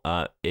enjoyable,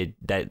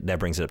 that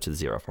brings it up to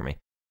 0 for me.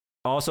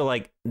 Also,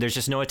 like, there's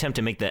just no attempt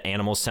to make the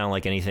animals sound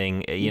like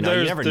anything. You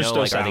never know,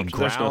 like, are they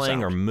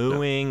growling or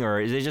mooing,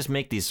 or they just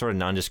make these sort of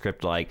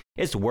nondescript, like,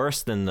 it's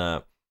worse than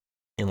the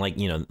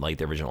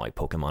the original, like,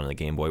 Pokemon on the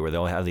Game Boy, where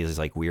they'll have these,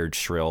 like, weird,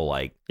 shrill,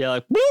 like,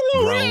 like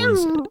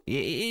groans.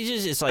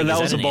 It's like, and that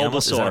is was that a an animal?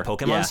 Is that a Bulbasaur.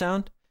 Pokemon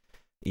sound?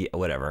 Yeah,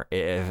 whatever.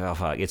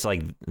 It's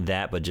like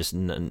that, but just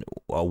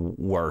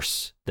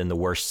worse than the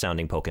worst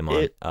sounding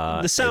Pokemon.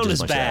 The sound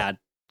is bad,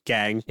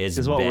 gang.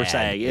 Is what we're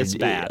saying. It's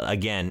bad.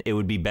 Again, it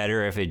would be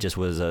better if it just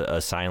was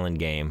a silent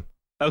game.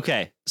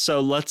 Okay,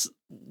 so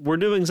we're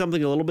doing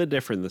something a little bit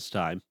different this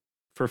time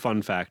for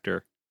fun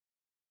factor.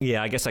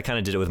 Yeah, I guess I kind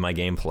of did it with my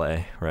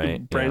gameplay,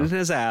 right? Brandon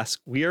has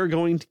asked, we are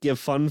going to give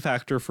fun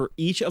factor for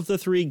each of the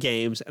 3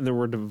 games, and then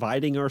we're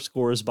dividing our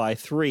scores by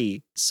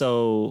 3.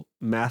 So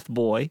Math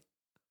Boy,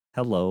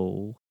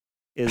 hello,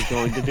 is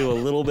going to do a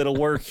little bit of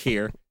work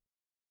here.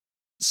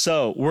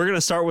 So we're going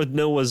to start with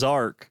Noah's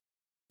Ark.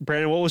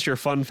 Brandon, what was your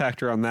fun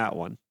factor on that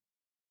one?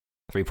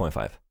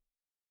 3.5.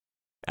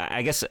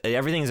 I guess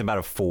everything's about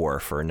a 4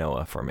 for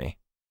Noah for me.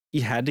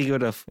 You had to go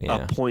to a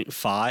Yeah.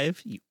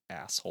 0.5? You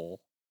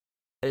asshole.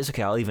 It's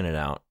okay. I'll even it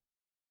out.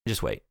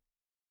 Just wait.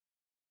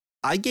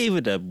 I gave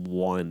it a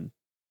 1.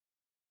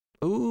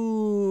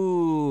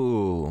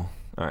 Ooh. All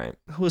right.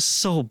 I was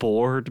so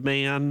bored,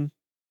 man.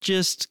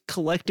 Just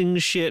collecting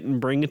shit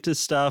and bringing it to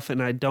stuff, and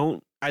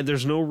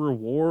there's no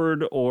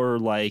reward or,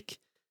 like,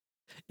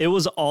 it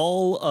was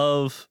all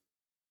of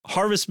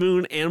Harvest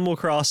Moon, Animal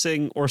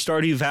Crossing, or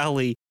Stardew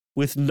Valley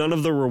with none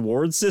of the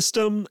reward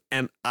system,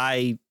 and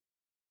I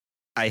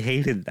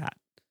hated that.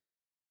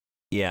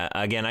 Yeah,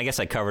 again, I guess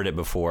I covered it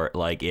before.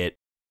 Like, it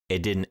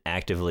didn't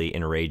actively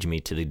enrage me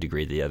to the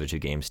degree the other 2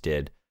 games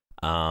did.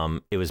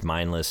 It was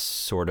mindless,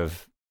 sort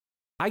of.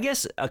 I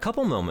guess a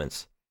couple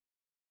moments.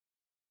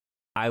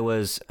 I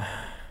don't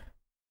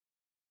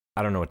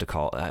know what to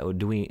call it.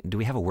 Do we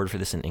have a word for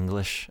this in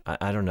English?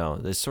 I don't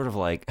know. It's sort of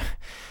like,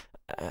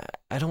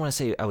 I don't want to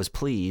say I was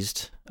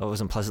pleased. I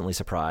wasn't pleasantly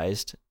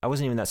surprised. I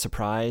wasn't even that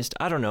surprised.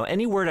 I don't know.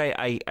 Any word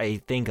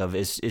I think of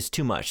is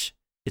too much.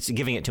 It's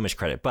giving it too much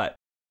credit, but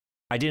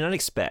I did not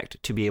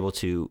expect to be able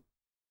to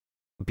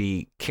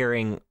be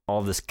carrying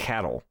all this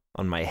cattle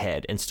on my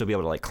head and still be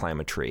able to, like, climb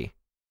a tree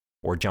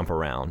or jump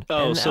around.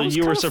 Oh, so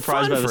you were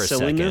surprised by the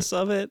silliness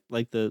of it?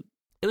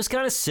 It was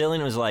kind of silly,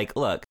 and it was like,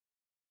 look,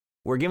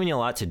 we're giving you a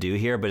lot to do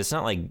here, but it's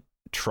not like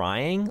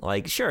trying.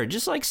 Like, sure,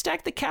 just, like,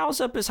 stack the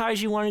cows up as high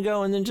as you want to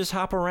go and then just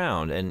hop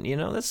around. And,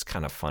 that's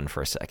kind of fun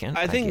for a second.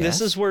 I think this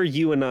is where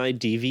you and I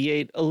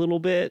deviate a little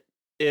bit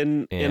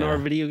in our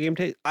video game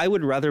taste. I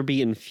would rather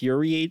be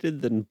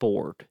infuriated than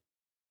bored.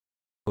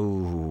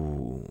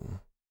 Ooh.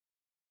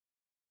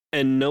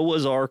 And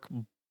Noah's Ark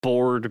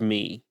bored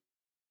me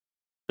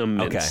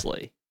immensely.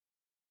 Okay.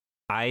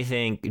 I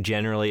think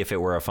generally if it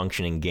were a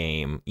functioning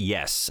game,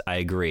 yes, I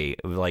agree.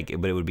 But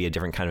it would be a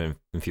different kind of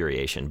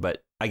infuriation.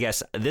 But I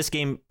guess this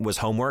game was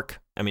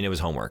homework. I mean, it was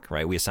homework,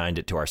 right? We assigned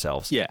it to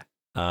ourselves. Yeah.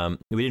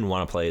 We didn't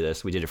want to play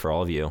this. We did it for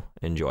all of you.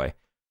 Enjoy.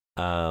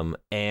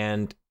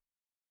 And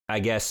I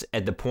guess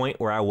at the point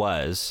where I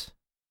was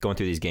going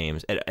through these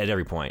games, at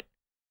every point,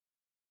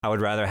 I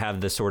would rather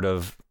have the sort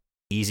of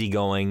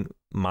easygoing,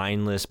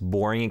 mindless,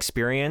 boring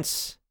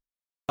experience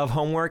of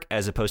homework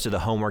as opposed to the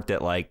homework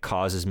that, like,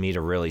 causes me to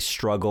really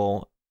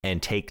struggle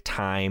and take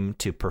time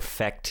to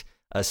perfect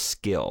a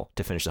skill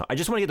to finish. I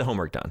just want to get the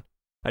homework done.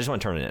 I just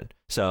want to turn it in.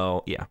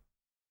 So yeah,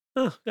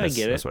 I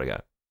get it. That's what I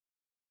got.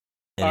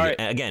 And all right.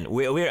 Again,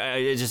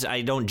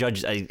 I don't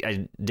judge.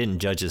 I didn't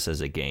judge this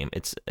as a game.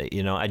 It's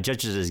I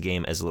judge this as a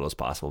game as little as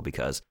possible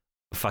because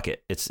fuck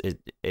it.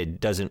 It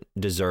doesn't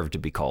deserve to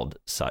be called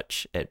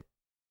such.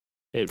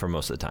 For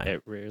most of the time.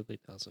 It rarely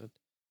doesn't.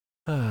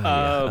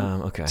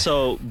 Okay.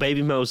 So,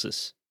 Baby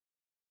Moses.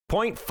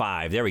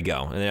 0.5. There we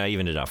go. And I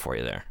evened it out for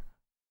you there.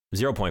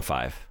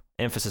 0.5.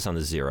 Emphasis on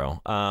the 0.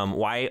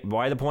 Why the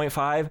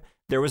 0.5?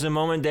 There was a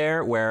moment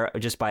there where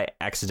just by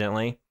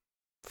accidentally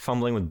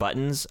fumbling with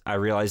buttons, I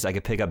realized I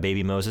could pick up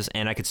Baby Moses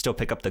and I could still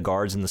pick up the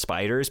guards and the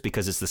spiders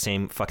because it's the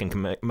same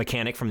fucking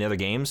mechanic from the other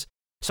games.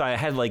 So I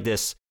had like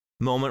this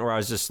moment where I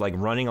was just like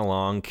running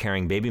along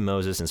carrying Baby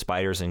Moses and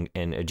spiders and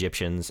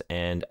Egyptians,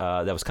 and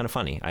that was kind of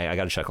funny. I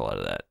got a chuckle out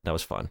of that. That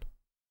was fun.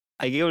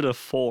 I gave it a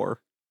 4.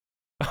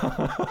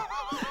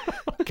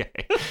 Okay.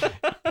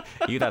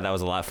 You thought that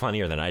was a lot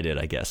funnier than I did,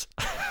 I guess.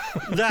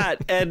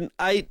 That, and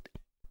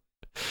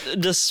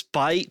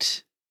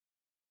despite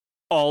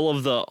all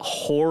of the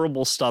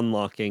horrible stun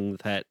locking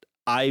that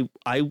I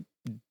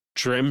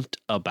dreamt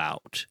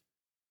about,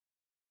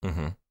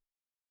 mm-hmm.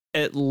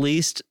 at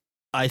least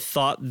I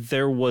thought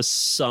there was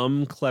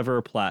some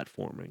clever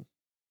platforming.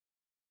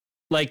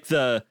 Like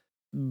the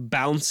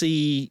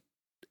bouncy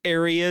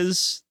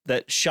areas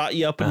that shot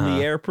you up in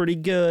the air pretty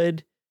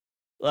good.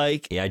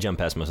 Like, yeah, I jumped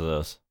past most of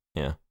those.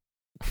 Yeah.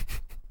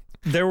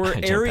 There were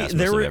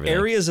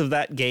areas of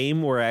that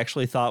game where I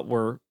actually thought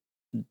were,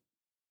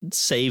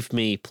 save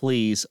me,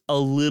 please, a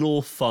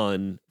little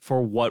fun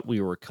for what we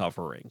were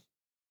covering.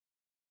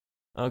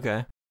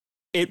 Okay.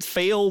 It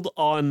failed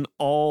on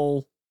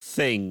all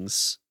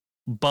things,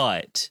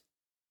 but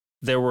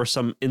there were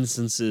some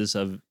instances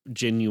of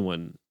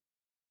genuine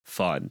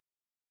fun.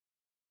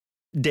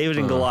 David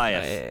and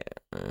Goliath.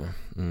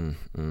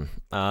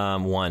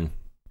 One.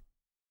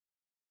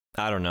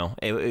 I don't know.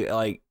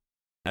 Like,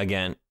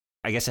 again,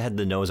 I guess it had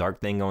the Noah's Ark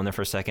thing going there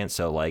for a second.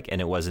 So like,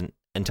 and it wasn't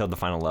until the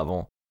final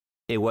level.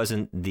 It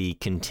wasn't the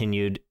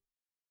continued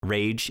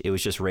rage. It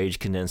was just rage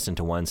condensed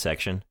into one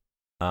section.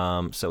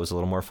 So it was a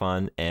little more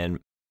fun. And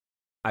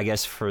I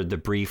guess for the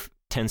brief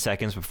 10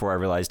 seconds before I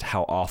realized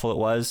how awful it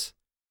was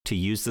to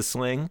use the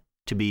sling,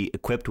 to be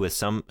equipped with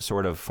some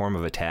sort of form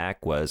of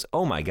attack was,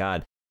 oh my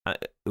God,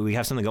 we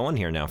have something going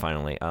here now,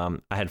 finally. I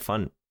had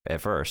fun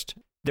at first.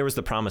 There was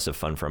the promise of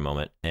fun for a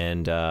moment,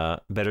 and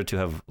better to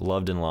have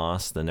loved and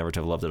lost than never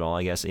to have loved at all,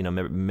 I guess. You know,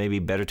 maybe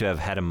better to have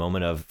had a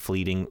moment of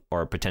fleeting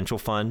or potential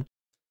fun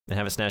and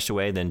have it snatched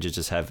away than to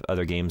just have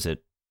other games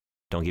that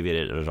don't give you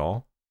it at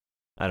all.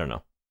 I don't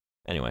know.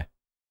 Anyway,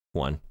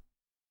 1.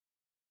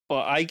 Well,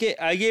 I gave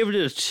it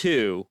a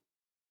 2.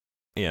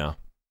 Yeah.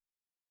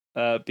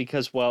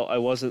 Because, well, I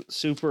wasn't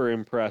super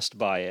impressed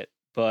by it,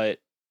 but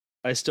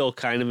I still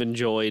kind of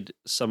enjoyed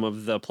some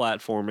of the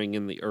platforming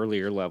in the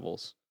earlier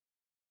levels.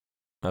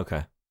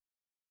 Okay.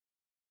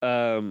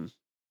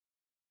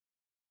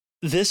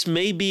 This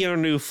may be our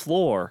new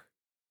floor.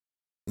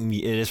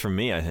 It is for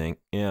me, I think.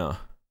 Yeah.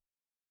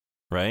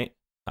 Right?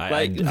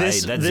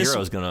 That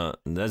zero's gonna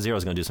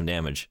do some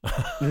damage.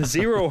 The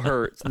zero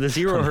hurts. The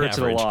zero hurts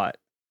a lot.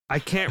 I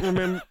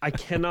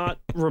cannot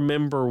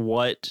remember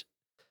what.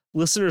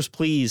 Listeners,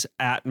 please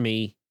at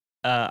me.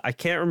 I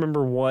can't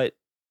remember what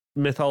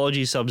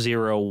Mythology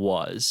Sub-Zero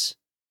was.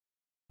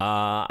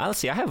 Let's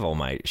see. I have all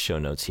my show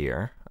notes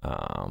here.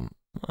 I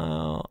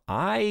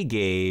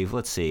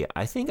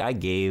think I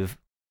gave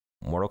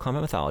Mortal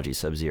Kombat Mythology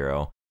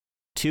Sub-Zero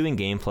 2 in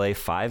gameplay,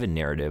 5 in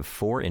narrative,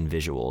 4 in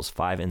visuals,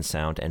 5 in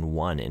sound, and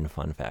 1 in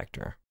fun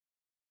factor.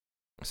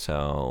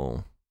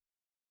 So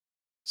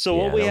yeah,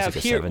 what we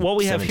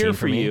have here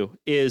for you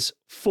is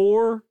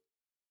 4,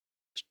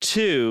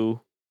 2,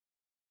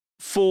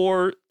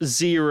 4,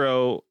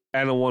 0,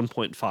 and a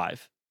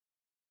 1.5.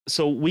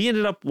 So we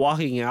ended up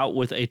walking out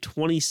with a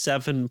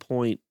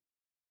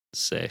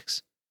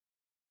 27.6.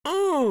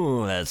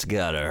 Oh, that's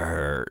gotta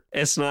hurt.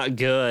 It's not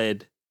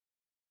good.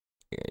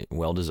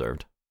 Well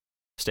deserved.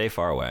 Stay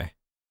far away.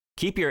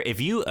 If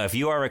you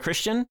are a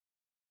Christian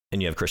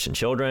and you have Christian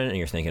children and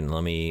you're thinking,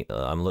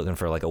 I'm looking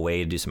for like a way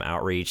to do some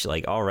outreach,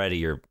 like already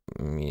your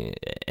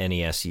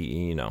NES,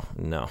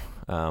 no.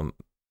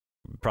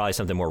 Probably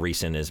something more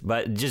recent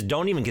but just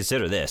don't even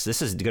consider this.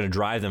 This is going to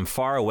drive them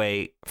far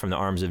away from the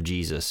arms of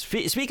Jesus.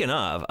 Speaking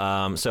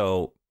of,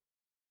 so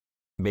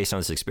based on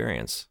this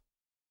experience,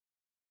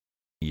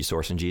 you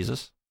sourcing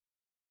Jesus?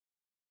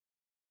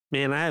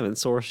 Man, I haven't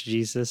sourced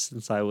Jesus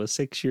since I was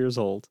 6 years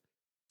old,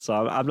 so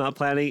I'm not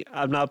planning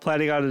on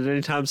it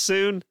anytime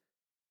soon.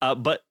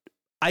 But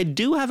I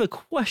do have a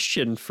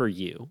question for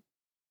you.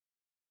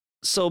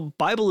 So,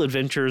 Bible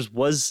Adventures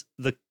was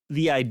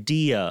the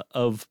idea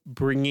of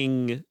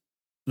bringing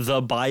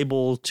the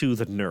Bible to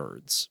the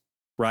nerds,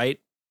 right?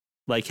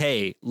 Like,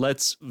 hey,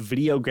 let's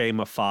video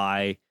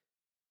gamify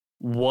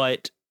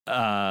what.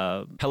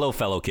 Hello,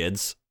 fellow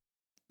kids.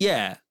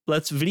 Yeah,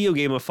 let's video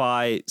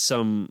gamify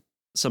some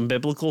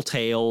biblical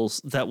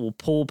tales that will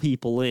pull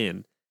people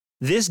in.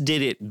 This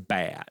did it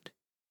bad.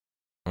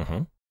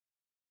 Mm-hmm.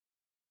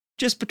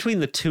 Just between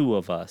the two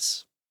of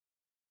us,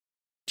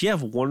 do you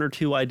have 1 or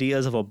 2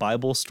 ideas of a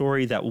Bible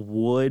story that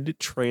would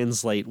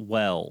translate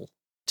well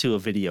to a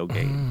video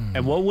game?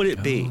 And what would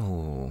it be?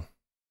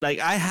 Like,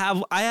 I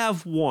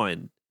have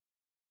one.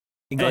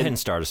 Go ahead and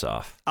start us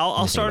off.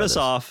 I'll start us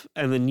off,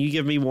 and then you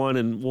give me one,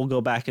 and we'll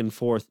go back and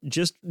forth.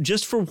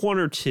 Just for 1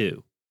 or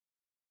 2.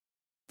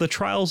 The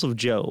Trials of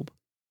Job.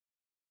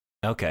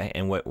 Okay,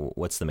 and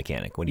what's the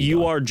mechanic? What do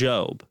you are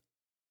Job.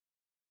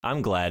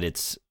 I'm glad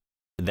it's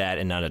that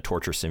and not a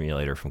torture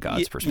simulator from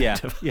God's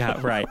perspective. Yeah,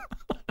 right.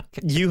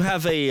 You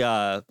have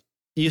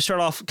you start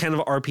off kind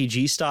of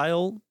RPG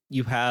style.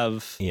 You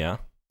have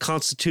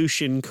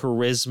constitution,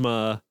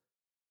 charisma,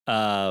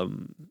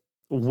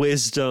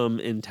 wisdom,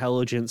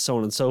 intelligence, so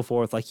on and so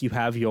forth. Like, you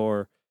have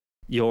your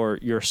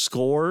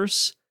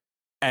scores,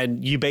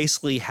 and you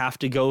basically have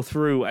to go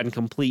through and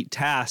complete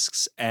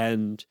tasks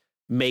and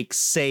make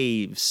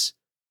saves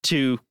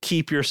to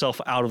keep yourself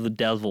out of the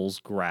devil's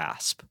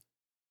grasp.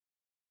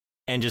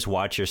 And just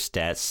watch your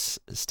stats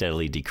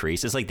steadily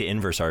decrease. It's like the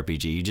inverse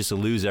RPG. You just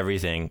lose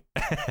everything.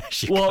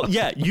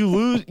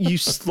 You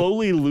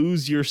slowly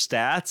lose your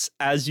stats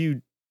as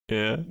you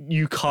Yeah.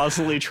 You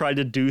constantly try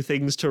to do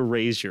things to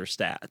raise your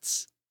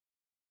stats.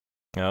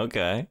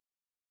 Okay.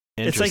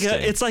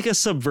 It's like a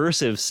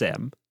subversive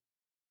sim.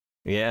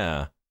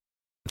 Yeah.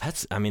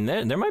 I mean,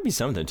 there might be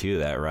something to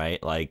that,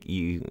 right? Like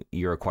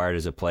you're required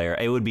as a player.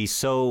 It would be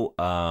so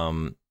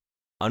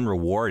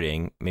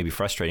unrewarding, maybe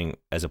frustrating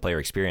as a player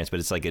experience, but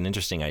it's like an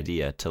interesting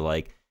idea to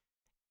like,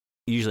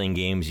 usually in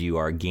games you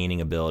are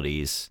gaining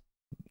abilities,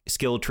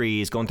 skill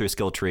trees, going through a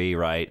skill tree,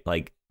 right?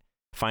 Like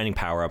finding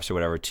power-ups or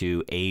whatever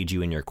to aid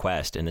you in your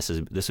quest. And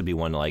this would be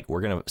one like,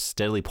 we're going to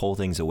steadily pull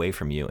things away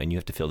from you and you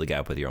have to fill the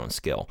gap with your own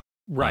skill.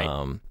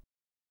 Right.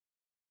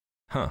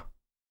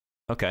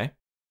 Okay.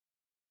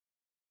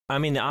 I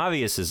mean, the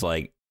obvious is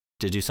like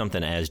to do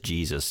something as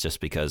Jesus,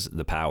 just because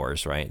the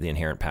powers, right? The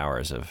inherent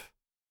powers of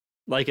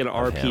like an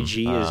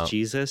RPG is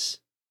Jesus.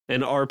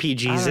 An RPG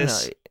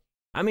Jesus.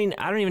 I mean,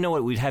 I don't even know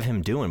what we'd have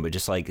him doing, but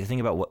just like think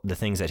about what the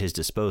things at his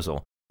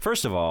disposal.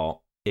 First of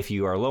all, if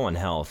you are low on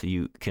health,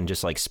 you can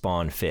just like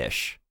spawn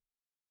fish.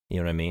 You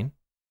know what I mean?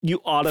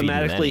 You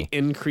automatically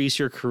increase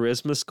your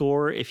charisma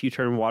score if you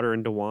turn water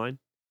into wine.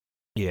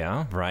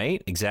 Yeah,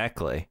 right.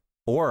 Exactly.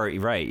 Or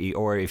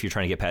if you're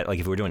trying to get past, like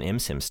if we're doing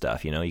ImSim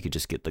stuff, you know, you could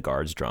just get the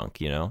guards drunk,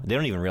 you know. They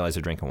don't even realize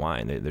they're drinking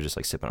wine. They're just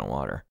like sipping on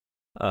water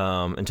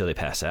until they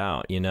pass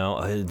out, you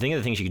know. Think of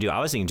the things you could do. I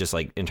was thinking just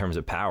like in terms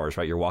of powers,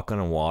 right? You're walking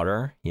on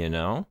water, you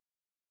know.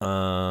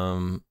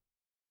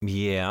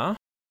 Yeah,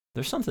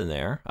 there's something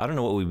there. I don't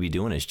know what we'd be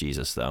doing as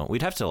Jesus, though.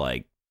 We'd have to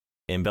like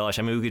embellish.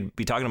 I mean, we could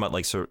be talking about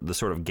like the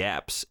sort of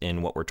gaps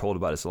in what we're told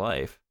about his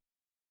life.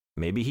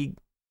 Maybe he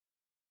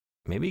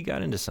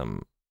got into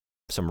some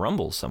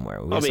rumbles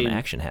somewhere. We have some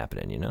action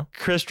happening, you know?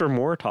 Christopher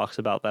Moore talks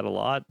about that a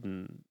lot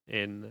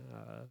in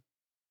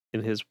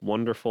his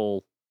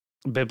wonderful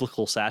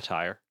biblical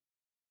satire.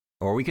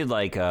 Or we could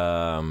like,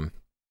 I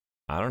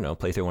don't know,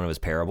 play through one of his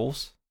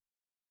parables.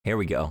 Here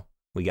we go.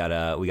 We got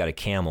a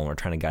camel and we're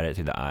trying to guide it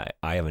through the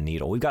eye of a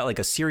needle. We've got like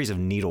a series of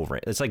needle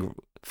rings. It's like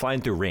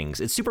flying through rings.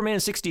 It's Superman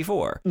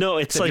 64. No,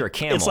 it's like, you're a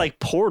camel. It's like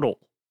Portal.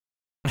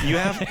 You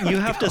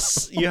have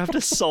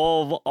to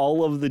solve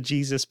all of the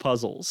Jesus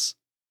puzzles.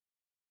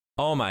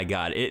 Oh my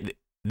God.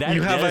 That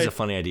is a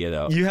funny idea,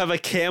 though. You have a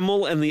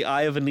camel and the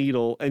eye of a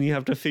needle, and you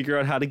have to figure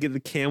out how to get the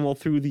camel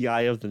through the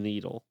eye of the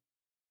needle.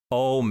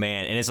 Oh,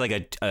 man. And it's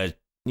like a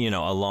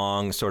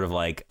long sort of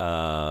like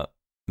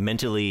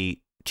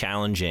mentally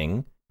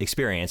challenging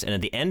experience. And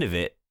at the end of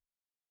it,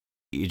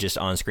 you just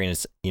on screen,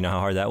 it's, you know how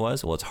hard that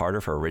was? Well, it's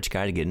harder for a rich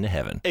guy to get into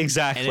heaven.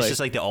 Exactly. And it's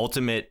just like the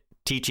ultimate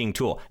teaching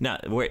tool. Now,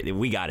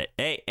 we got it.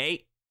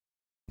 Hey.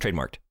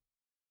 Trademarked.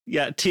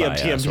 Yeah,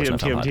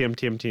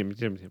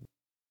 TM.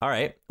 All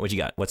right, what you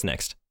got? What's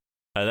next?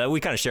 We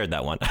kind of shared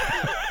that one.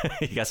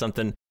 You got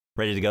something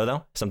ready to go,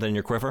 though? Something in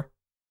your quiver?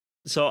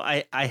 So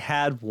I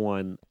had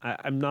one.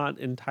 I'm not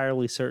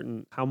entirely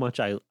certain how much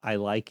I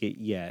like it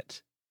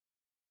yet.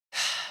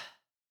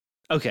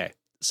 Okay,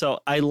 so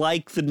I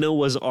like the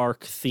Noah's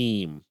Ark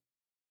theme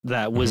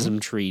that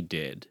Wisdom Tree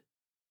did.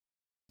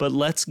 But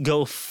let's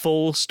go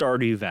full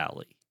Stardew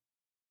Valley.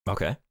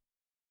 Okay.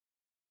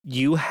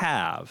 You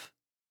have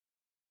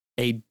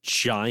a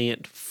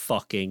giant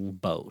fucking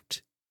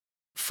boat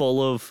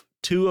full of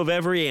 2 of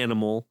every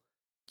animal.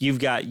 You've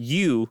got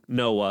you,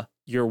 Noah,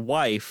 your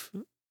wife,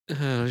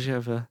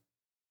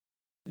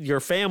 your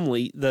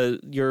family,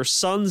 your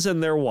sons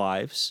and their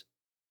wives,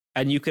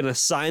 and you can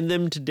assign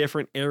them to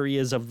different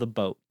areas of the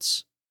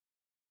boats.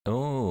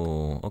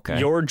 Oh, okay.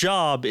 Your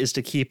job is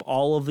to keep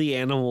all of the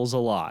animals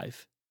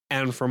alive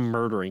and from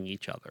murdering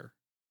each other.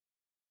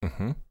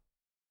 Mm-hmm.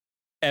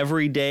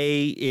 Every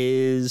day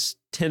is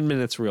 10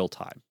 minutes real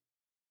time.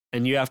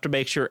 And you have to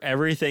make sure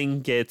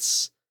everything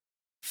gets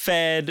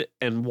fed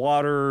and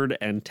watered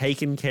and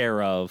taken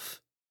care of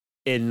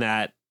in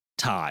that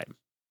time.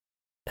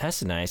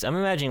 That's nice. I'm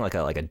imagining like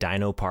a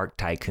Dino Park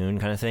Tycoon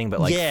kind of thing, but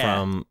like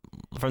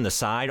from the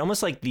side,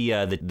 almost like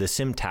the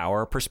Sim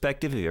Tower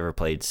perspective. Have you ever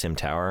played Sim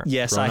Tower?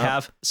 Yes, I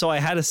have. So I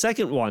had a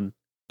second one,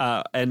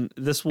 and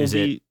this will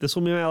be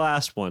my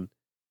last one.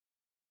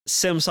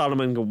 Sim Sodom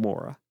and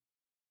Gomorrah.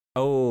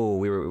 Oh,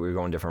 we were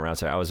going different routes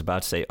there. I was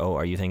about to say,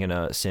 are you thinking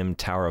of Sim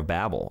Tower of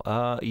Babel?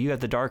 You had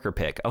the darker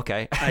pick.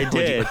 Okay. I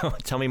did.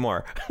 Tell me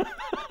more.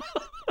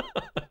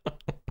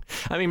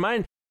 I mean,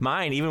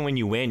 mine, even when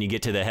you win, you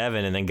get to the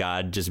heaven and then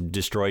God just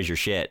destroys your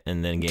shit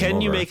and then game over.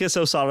 Can you make it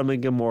so Sodom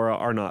and Gomorrah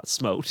are not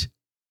smote?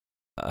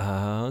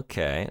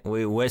 Okay.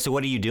 So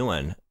what are you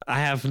doing?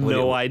 I have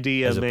no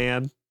idea,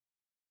 man.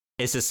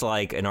 Is this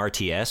like an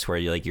RTS where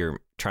you're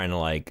trying to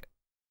like,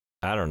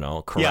 I don't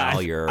know, corral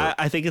your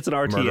I think it's an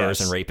RTS. Murderers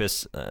and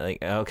rapists.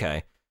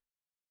 Okay.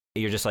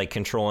 You're just like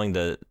controlling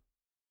the...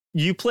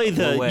 You play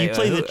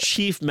the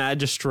chief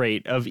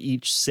magistrate of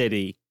each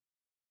city.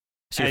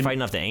 So you're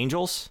fighting off the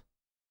angels?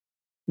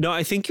 No,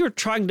 I think you're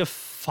trying to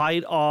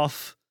fight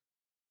off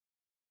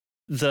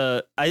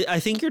I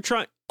think you're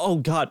trying... Oh,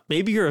 God,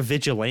 maybe you're a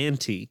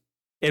vigilante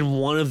in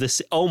one of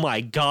the... Oh,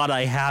 my God,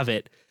 I have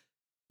it.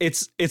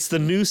 It's the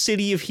new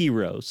City of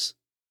Heroes.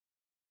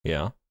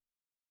 Yeah.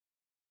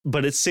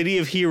 But it's City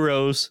of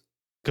Heroes,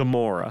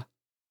 Gomorrah.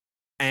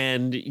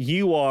 and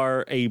you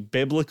are a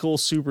biblical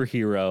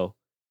superhero,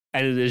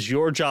 and it is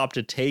your job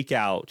to take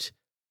out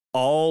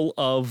all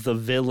of the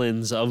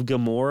villains of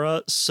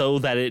Gomorrah so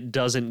that it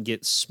doesn't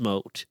get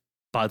smote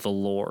by the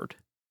Lord.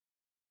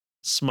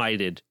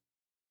 Smited.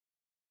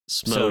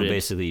 Smoted. So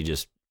basically you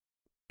just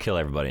kill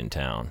everybody in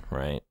town,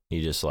 right?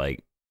 You just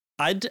like...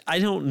 I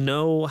don't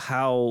know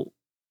how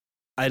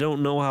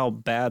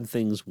bad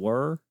things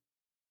were.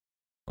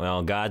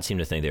 Well, God seemed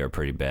to think they were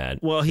pretty bad.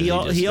 Well, he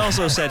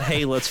also said,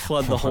 hey, let's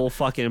flood the whole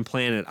fucking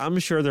planet. I'm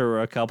sure there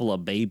were a couple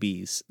of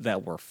babies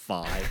that were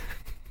 5.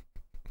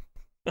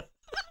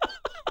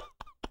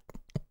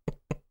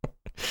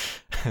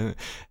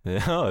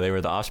 No, they were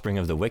the offspring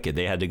of the wicked.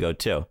 They had to go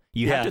too.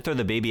 You have to throw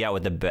the baby out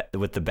with the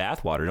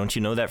bathwater. Don't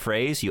you know that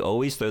phrase? You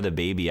always throw the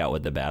baby out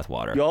with the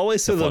bathwater. You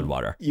always throw the flood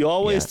water. You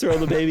always throw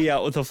the baby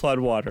out with the flood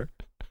water.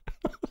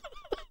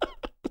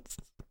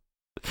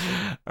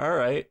 All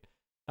right.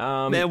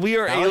 Man, we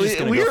are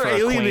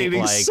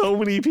alienating so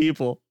many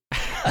people.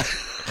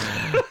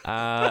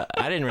 I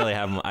didn't really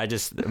have them. I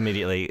just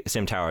immediately,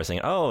 Sim Tower, was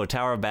thinking, oh,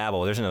 Tower of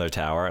Babel, there's another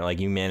tower.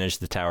 Like, you manage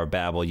the Tower of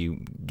Babel,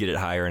 you get it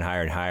higher and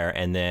higher and higher,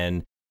 and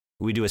then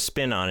we do a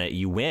spin on it,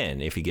 you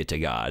win if you get to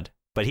God.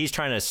 But he's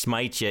trying to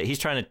smite you. He's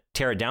trying to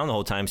tear it down the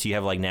whole time, so you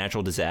have, like,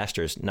 natural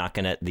disasters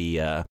knocking at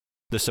the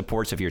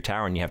supports of your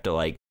tower, and you have to,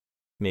 like,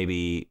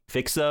 maybe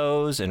fix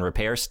those and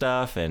repair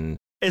stuff. And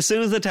as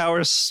soon as the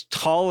tower's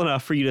tall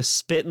enough for you to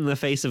spit in the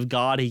face of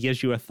God, he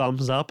gives you a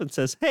thumbs up and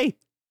says, hey,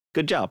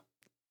 good job.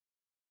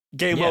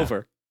 Game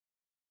over.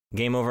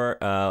 Game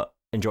over.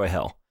 Enjoy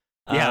hell.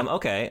 Yeah.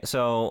 Okay.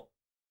 So,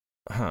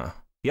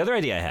 the other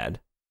idea I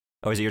had.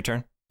 Oh, is it your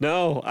turn?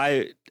 No,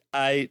 I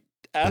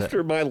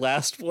after my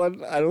last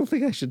one, I don't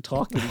think I should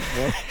talk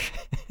anymore.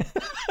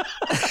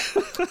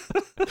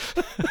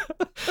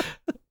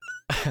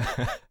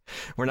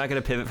 We're not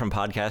going to pivot from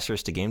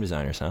podcasters to game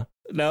designers, huh?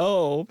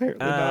 No,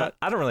 apparently not.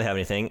 I don't really have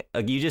anything.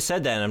 You just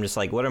said that, and I'm just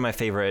like, what are my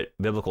favorite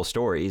biblical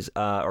stories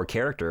or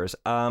characters?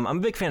 I'm a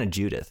big fan of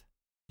Judith.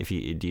 Do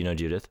you know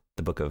Judith?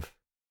 The book of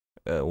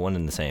one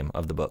and the same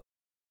of the book.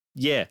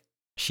 Yeah.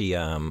 She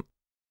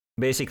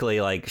basically,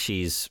 like,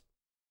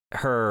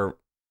 her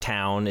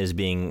town is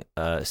being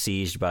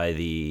sieged by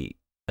the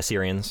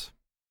Assyrians,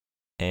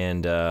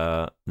 and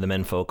the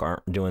menfolk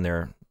aren't doing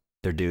their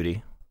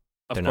duty.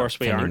 Of course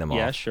we aren't. Them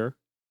yeah, off. Sure.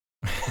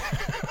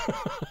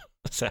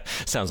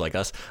 Sounds like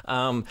us.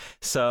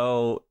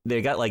 So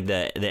they got, like,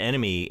 the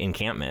enemy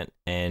encampment,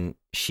 and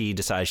she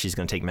decides she's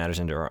going to take matters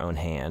into her own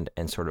hand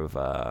and sort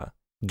of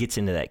gets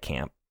into that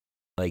camp,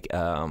 like,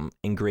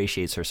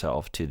 ingratiates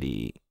herself to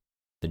the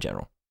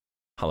general,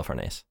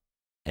 Holofernes,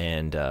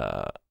 and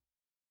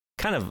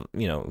kind of,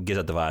 gives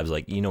out the vibes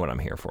like, you know what I'm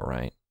here for,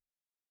 right?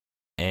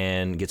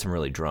 And gets him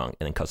really drunk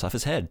and then cuts off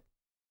his head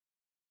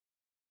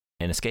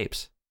and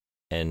escapes.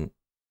 And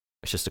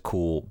it's just a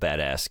cool,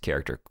 badass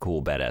character,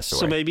 cool, badass story.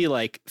 So maybe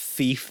like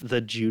Thief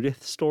the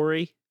Judith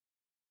story?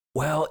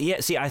 Well, yeah,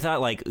 see, I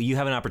thought, like, you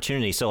have an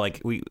opportunity. So,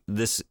 like,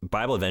 this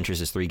Bible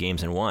Adventures is 3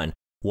 games in 1.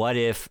 What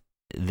if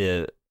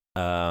the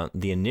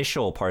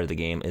initial part of the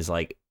game is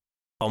like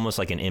almost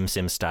like an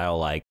MSim style,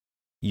 like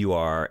you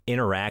are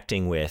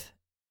interacting with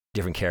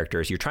different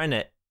characters. You're trying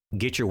to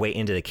get your way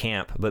into the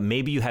camp, but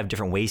maybe you have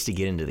different ways to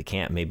get into the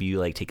camp. Maybe you,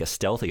 like, take a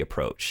stealthy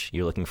approach.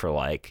 You're looking for,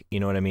 like, you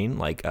know what I mean?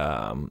 Like,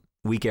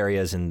 weak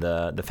areas in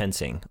the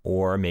fencing,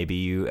 or maybe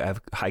you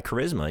have high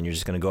charisma and you're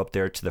just going to go up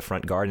there to the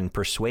front guard and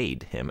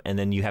persuade him. And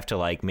then you have to,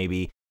 like,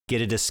 maybe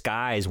get a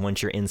disguise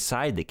once you're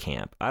inside the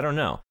camp. I don't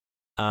know.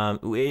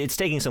 It's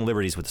taking some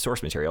liberties with the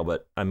source material,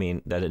 but I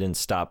mean, that it didn't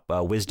stop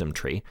Wisdom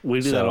Tree.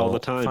 We do that all the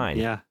time. Fine.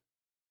 Yeah.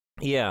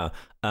 Yeah.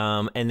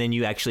 And then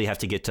you actually have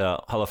to get to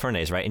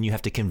Holofernes, right? And you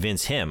have to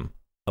convince him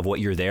of what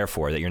you're there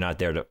for, that you're not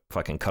there to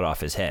fucking cut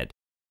off his head,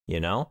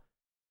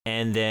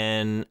 And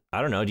then,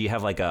 I don't know, do you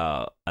have, like,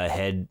 a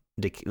head,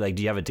 like,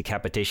 do you have a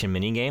decapitation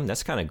mini game?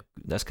 That's kind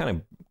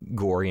of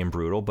gory and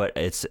brutal, but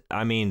that's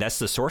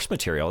the source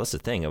material. That's the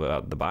thing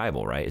about the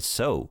Bible, right? It's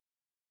so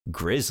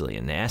grisly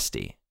and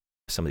nasty.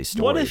 Some of these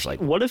stories.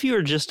 What if you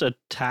were just a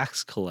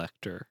tax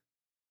collector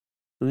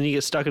and then you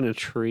get stuck in a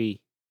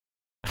tree?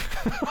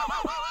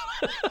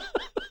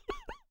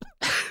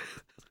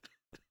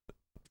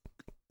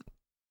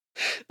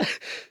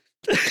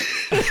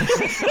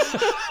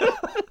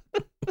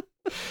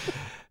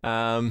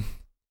 I'm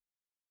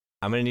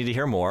gonna need to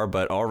hear more,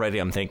 but already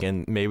I'm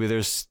thinking maybe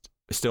there's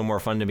still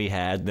more fun to be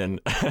had than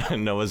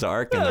Noah's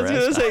Ark and the rest.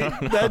 I was gonna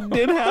say that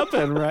did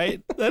happen,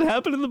 right? That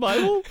happened in the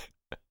Bible.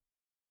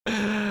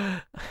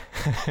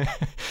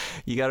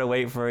 You gotta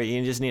wait for it.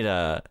 You just need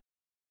a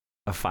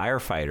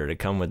firefighter to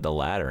come with the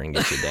ladder and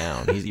get you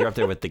down. You're up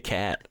there with the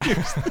cat.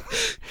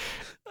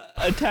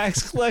 A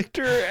tax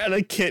collector and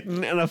a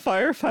kitten and a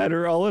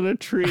firefighter all in a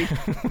tree.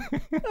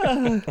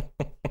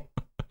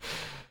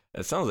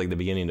 That sounds like the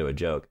beginning to a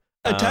joke.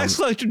 A tax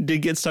collector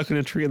did get stuck in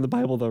a tree in the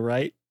Bible, though,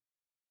 right?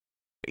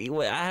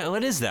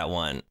 What is that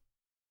one?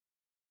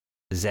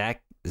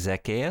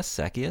 Zacchaeus?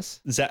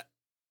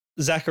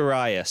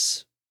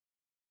 Zacharias.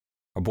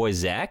 Our boy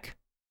Zach?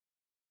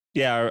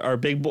 Yeah, our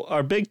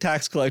big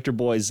tax collector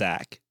boy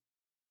Zach.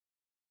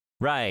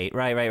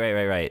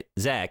 Right.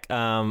 Zach,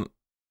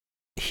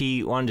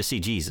 he wanted to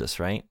see Jesus,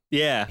 right?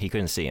 Yeah. He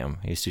couldn't see him.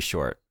 He was too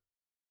short.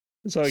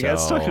 So he got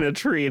stuck in a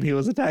tree and he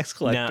was a tax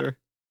collector. Now,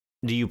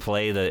 do you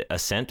play the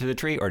ascent to the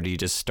tree, or do you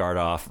just start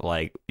off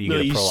like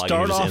you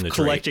start off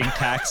collecting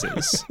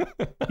taxes.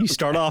 You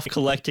start off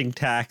collecting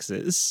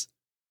taxes.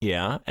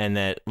 Yeah, and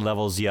that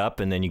levels you up,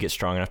 and then you get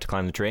strong enough to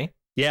climb the tree.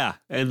 Yeah,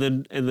 and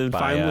then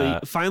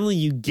finally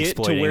you get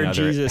to where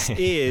Jesus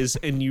is,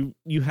 and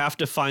you have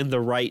to find the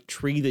right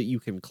tree that you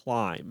can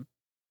climb.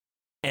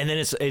 And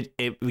then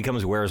it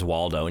becomes Where's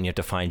Waldo, and you have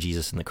to find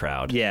Jesus in the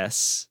crowd.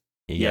 Yes,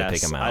 you gotta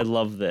pick him out. I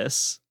love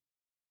this.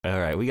 All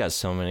right, we got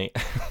so many.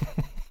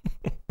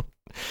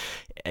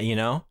 You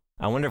know,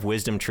 I wonder if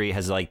Wisdom Tree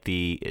has like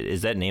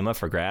is that name up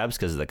for grabs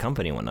because the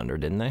company went under,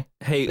 didn't they?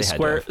 Hey, they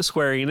Square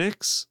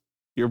Enix,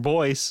 your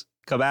boys,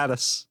 come at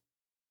us.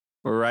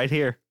 We're right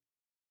here.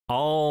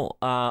 All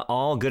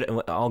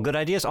good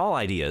ideas. All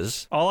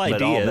ideas. All ideas.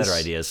 But all better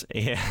ideas.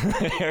 Yeah,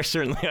 there are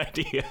certainly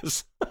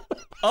ideas.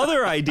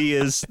 Other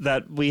ideas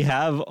that we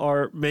have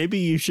are maybe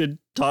you should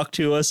talk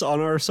to us on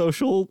our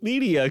social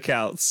media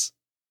accounts.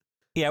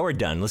 Yeah, we're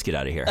done. Let's get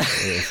out of here.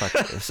 Fuck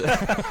this.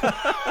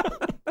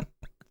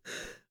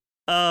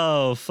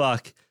 Oh,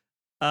 fuck.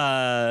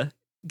 God,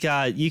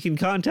 you can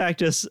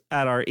contact us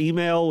at our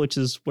email, which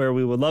is where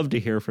we would love to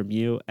hear from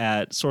you,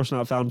 at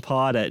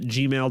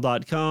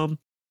sourcenotfoundpod@gmail.com.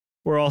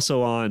 We're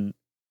also on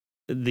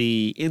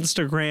the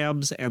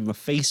Instagrams and the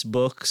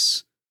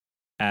Facebooks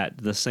at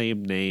the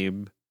same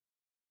name.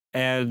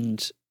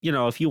 And, you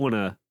know, if you want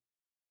to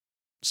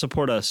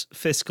support us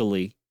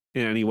fiscally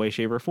in any way,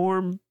 shape, or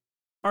form,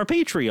 our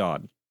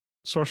Patreon,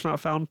 Source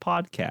Not Found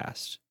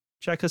Podcast.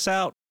 Check us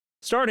out.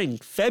 Starting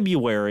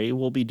February,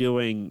 we'll be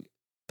doing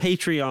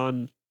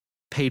Patreon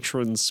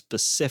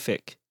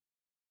patron-specific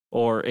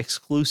or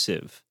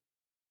exclusive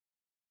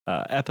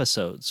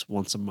episodes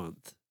once a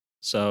month.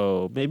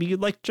 So maybe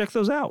you'd like to check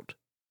those out.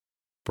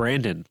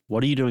 Brandon,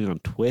 what are you doing on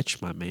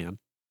Twitch, my man?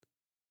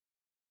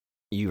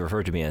 You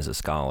referred to me as a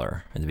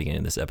scholar at the beginning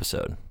of this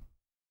episode.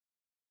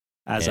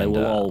 As I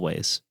will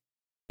always.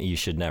 You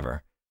should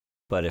never.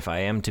 But if I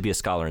am to be a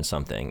scholar in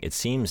something, it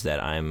seems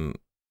that I'm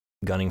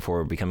gunning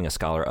for becoming a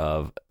scholar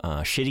of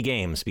shitty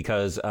games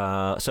because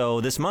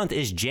so this month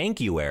is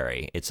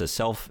Jankuary. It's a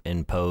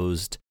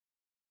self-imposed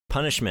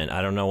punishment.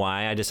 I don't know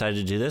why I decided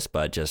to do this,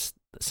 but just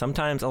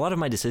sometimes a lot of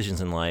my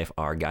decisions in life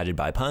are guided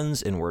by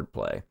puns and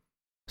wordplay.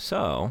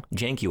 So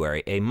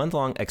Jankuary, a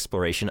month-long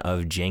exploration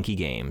of janky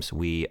games.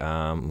 We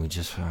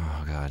just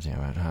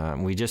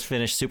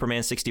finished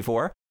Superman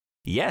 64.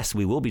 Yes,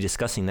 we will be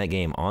discussing that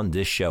game on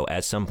this show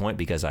at some point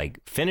because I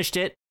finished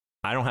it.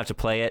 I don't have to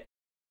play it,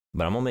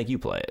 but I'm gonna make you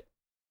play it.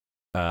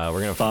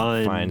 We're gonna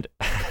find,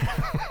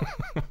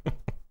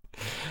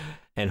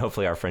 and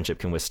hopefully our friendship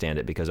can withstand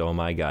it because oh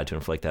my god, to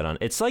inflict that on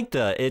it's like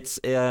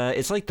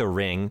the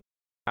Ring.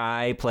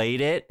 I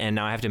played it and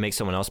now I have to make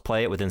someone else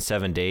play it within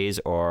 7 days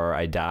or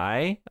I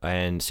die.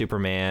 And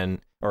Superman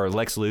or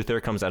Lex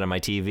Luthor comes out of my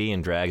TV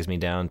and drags me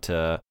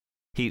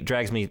he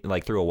drags me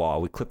like through a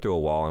wall. We clip through a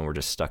wall and we're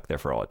just stuck there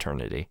for all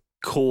eternity.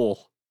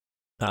 Cool.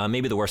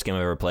 Maybe the worst game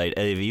I've ever played.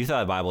 If you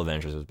thought Bible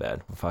Adventures was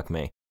bad, well, fuck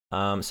me.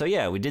 So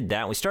yeah, we did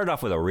that. We started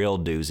off with a real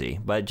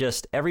doozy, but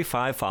just every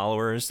 5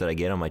 followers that I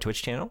get on my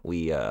Twitch channel,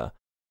 we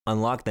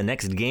unlock the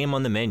next game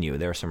on the menu.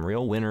 There are some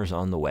real winners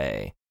on the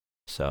way.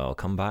 So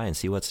come by and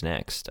see what's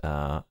next.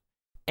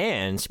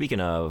 And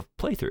speaking of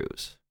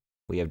playthroughs,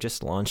 we have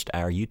just launched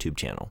our YouTube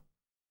channel.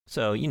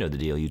 So you know the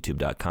deal,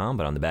 youtube.com,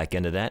 but on the back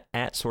end of that,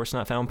 at Source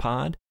Not Found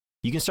Pod,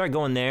 you can start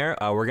going there.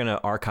 We're going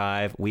to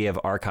archive. We have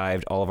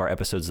archived all of our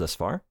episodes thus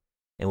far,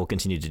 and we'll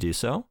continue to do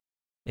so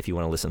if you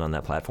want to listen on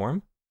that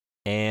platform.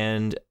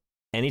 And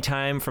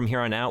anytime from here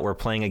on out, we're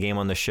playing a game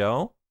on the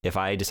show. If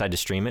I decide to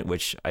stream it,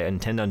 which I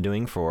intend on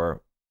doing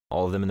for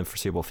all of them in the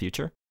foreseeable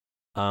future,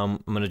 I'm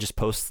going to just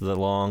post the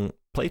long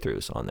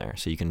playthroughs on there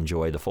so you can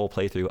enjoy the full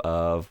playthrough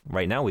of,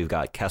 right now we've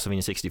got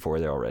Castlevania 64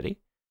 there already,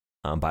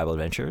 Bible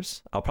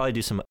Adventures. I'll probably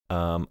do some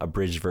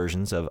abridged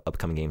versions of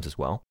upcoming games as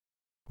well.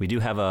 We do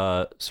have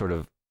a sort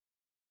of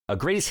a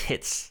greatest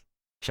hits,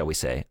 shall we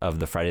say, of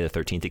the Friday the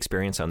 13th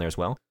experience on there as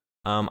well.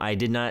 I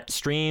did not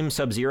stream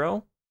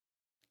Sub-Zero.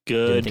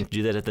 Good. Didn't think to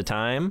do that at the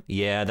time.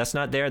 Yeah, that's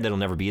not there. That'll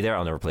never be there.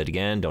 I'll never play it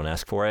again. Don't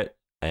ask for it.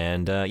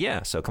 And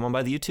yeah, so come on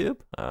by the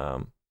YouTube.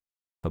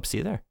 Hope to see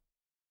you there.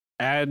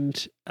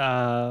 And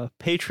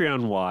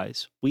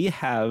Patreon-wise, we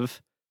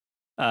have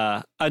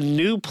a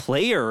new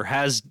player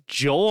has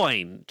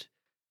joined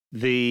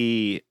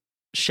the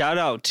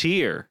shout-out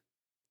tier.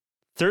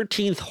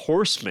 13th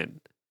Horseman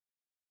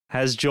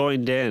has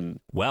joined in.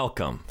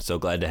 Welcome. So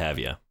glad to have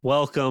you.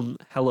 Welcome.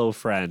 Hello,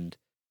 friend.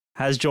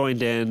 Has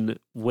joined in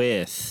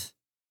with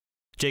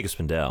Jacob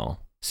Spindell,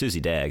 Susie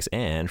Daggs,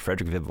 and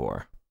Frederick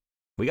Vivor.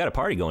 We got a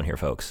party going here,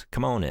 folks.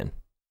 Come on in.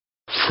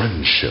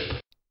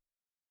 Friendship.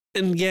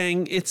 And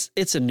gang, it's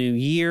a new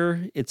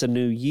year. It's a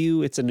new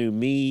you. It's a new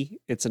me.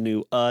 It's a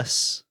new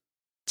us.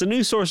 It's a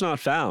new Source Not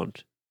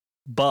Found.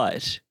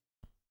 But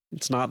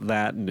it's not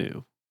that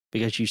new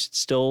because you should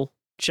still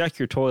check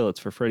your toilets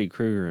for Freddy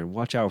Krueger and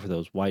watch out for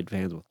those white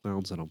vans with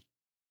clowns in them.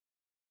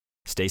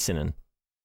 Stay sinning.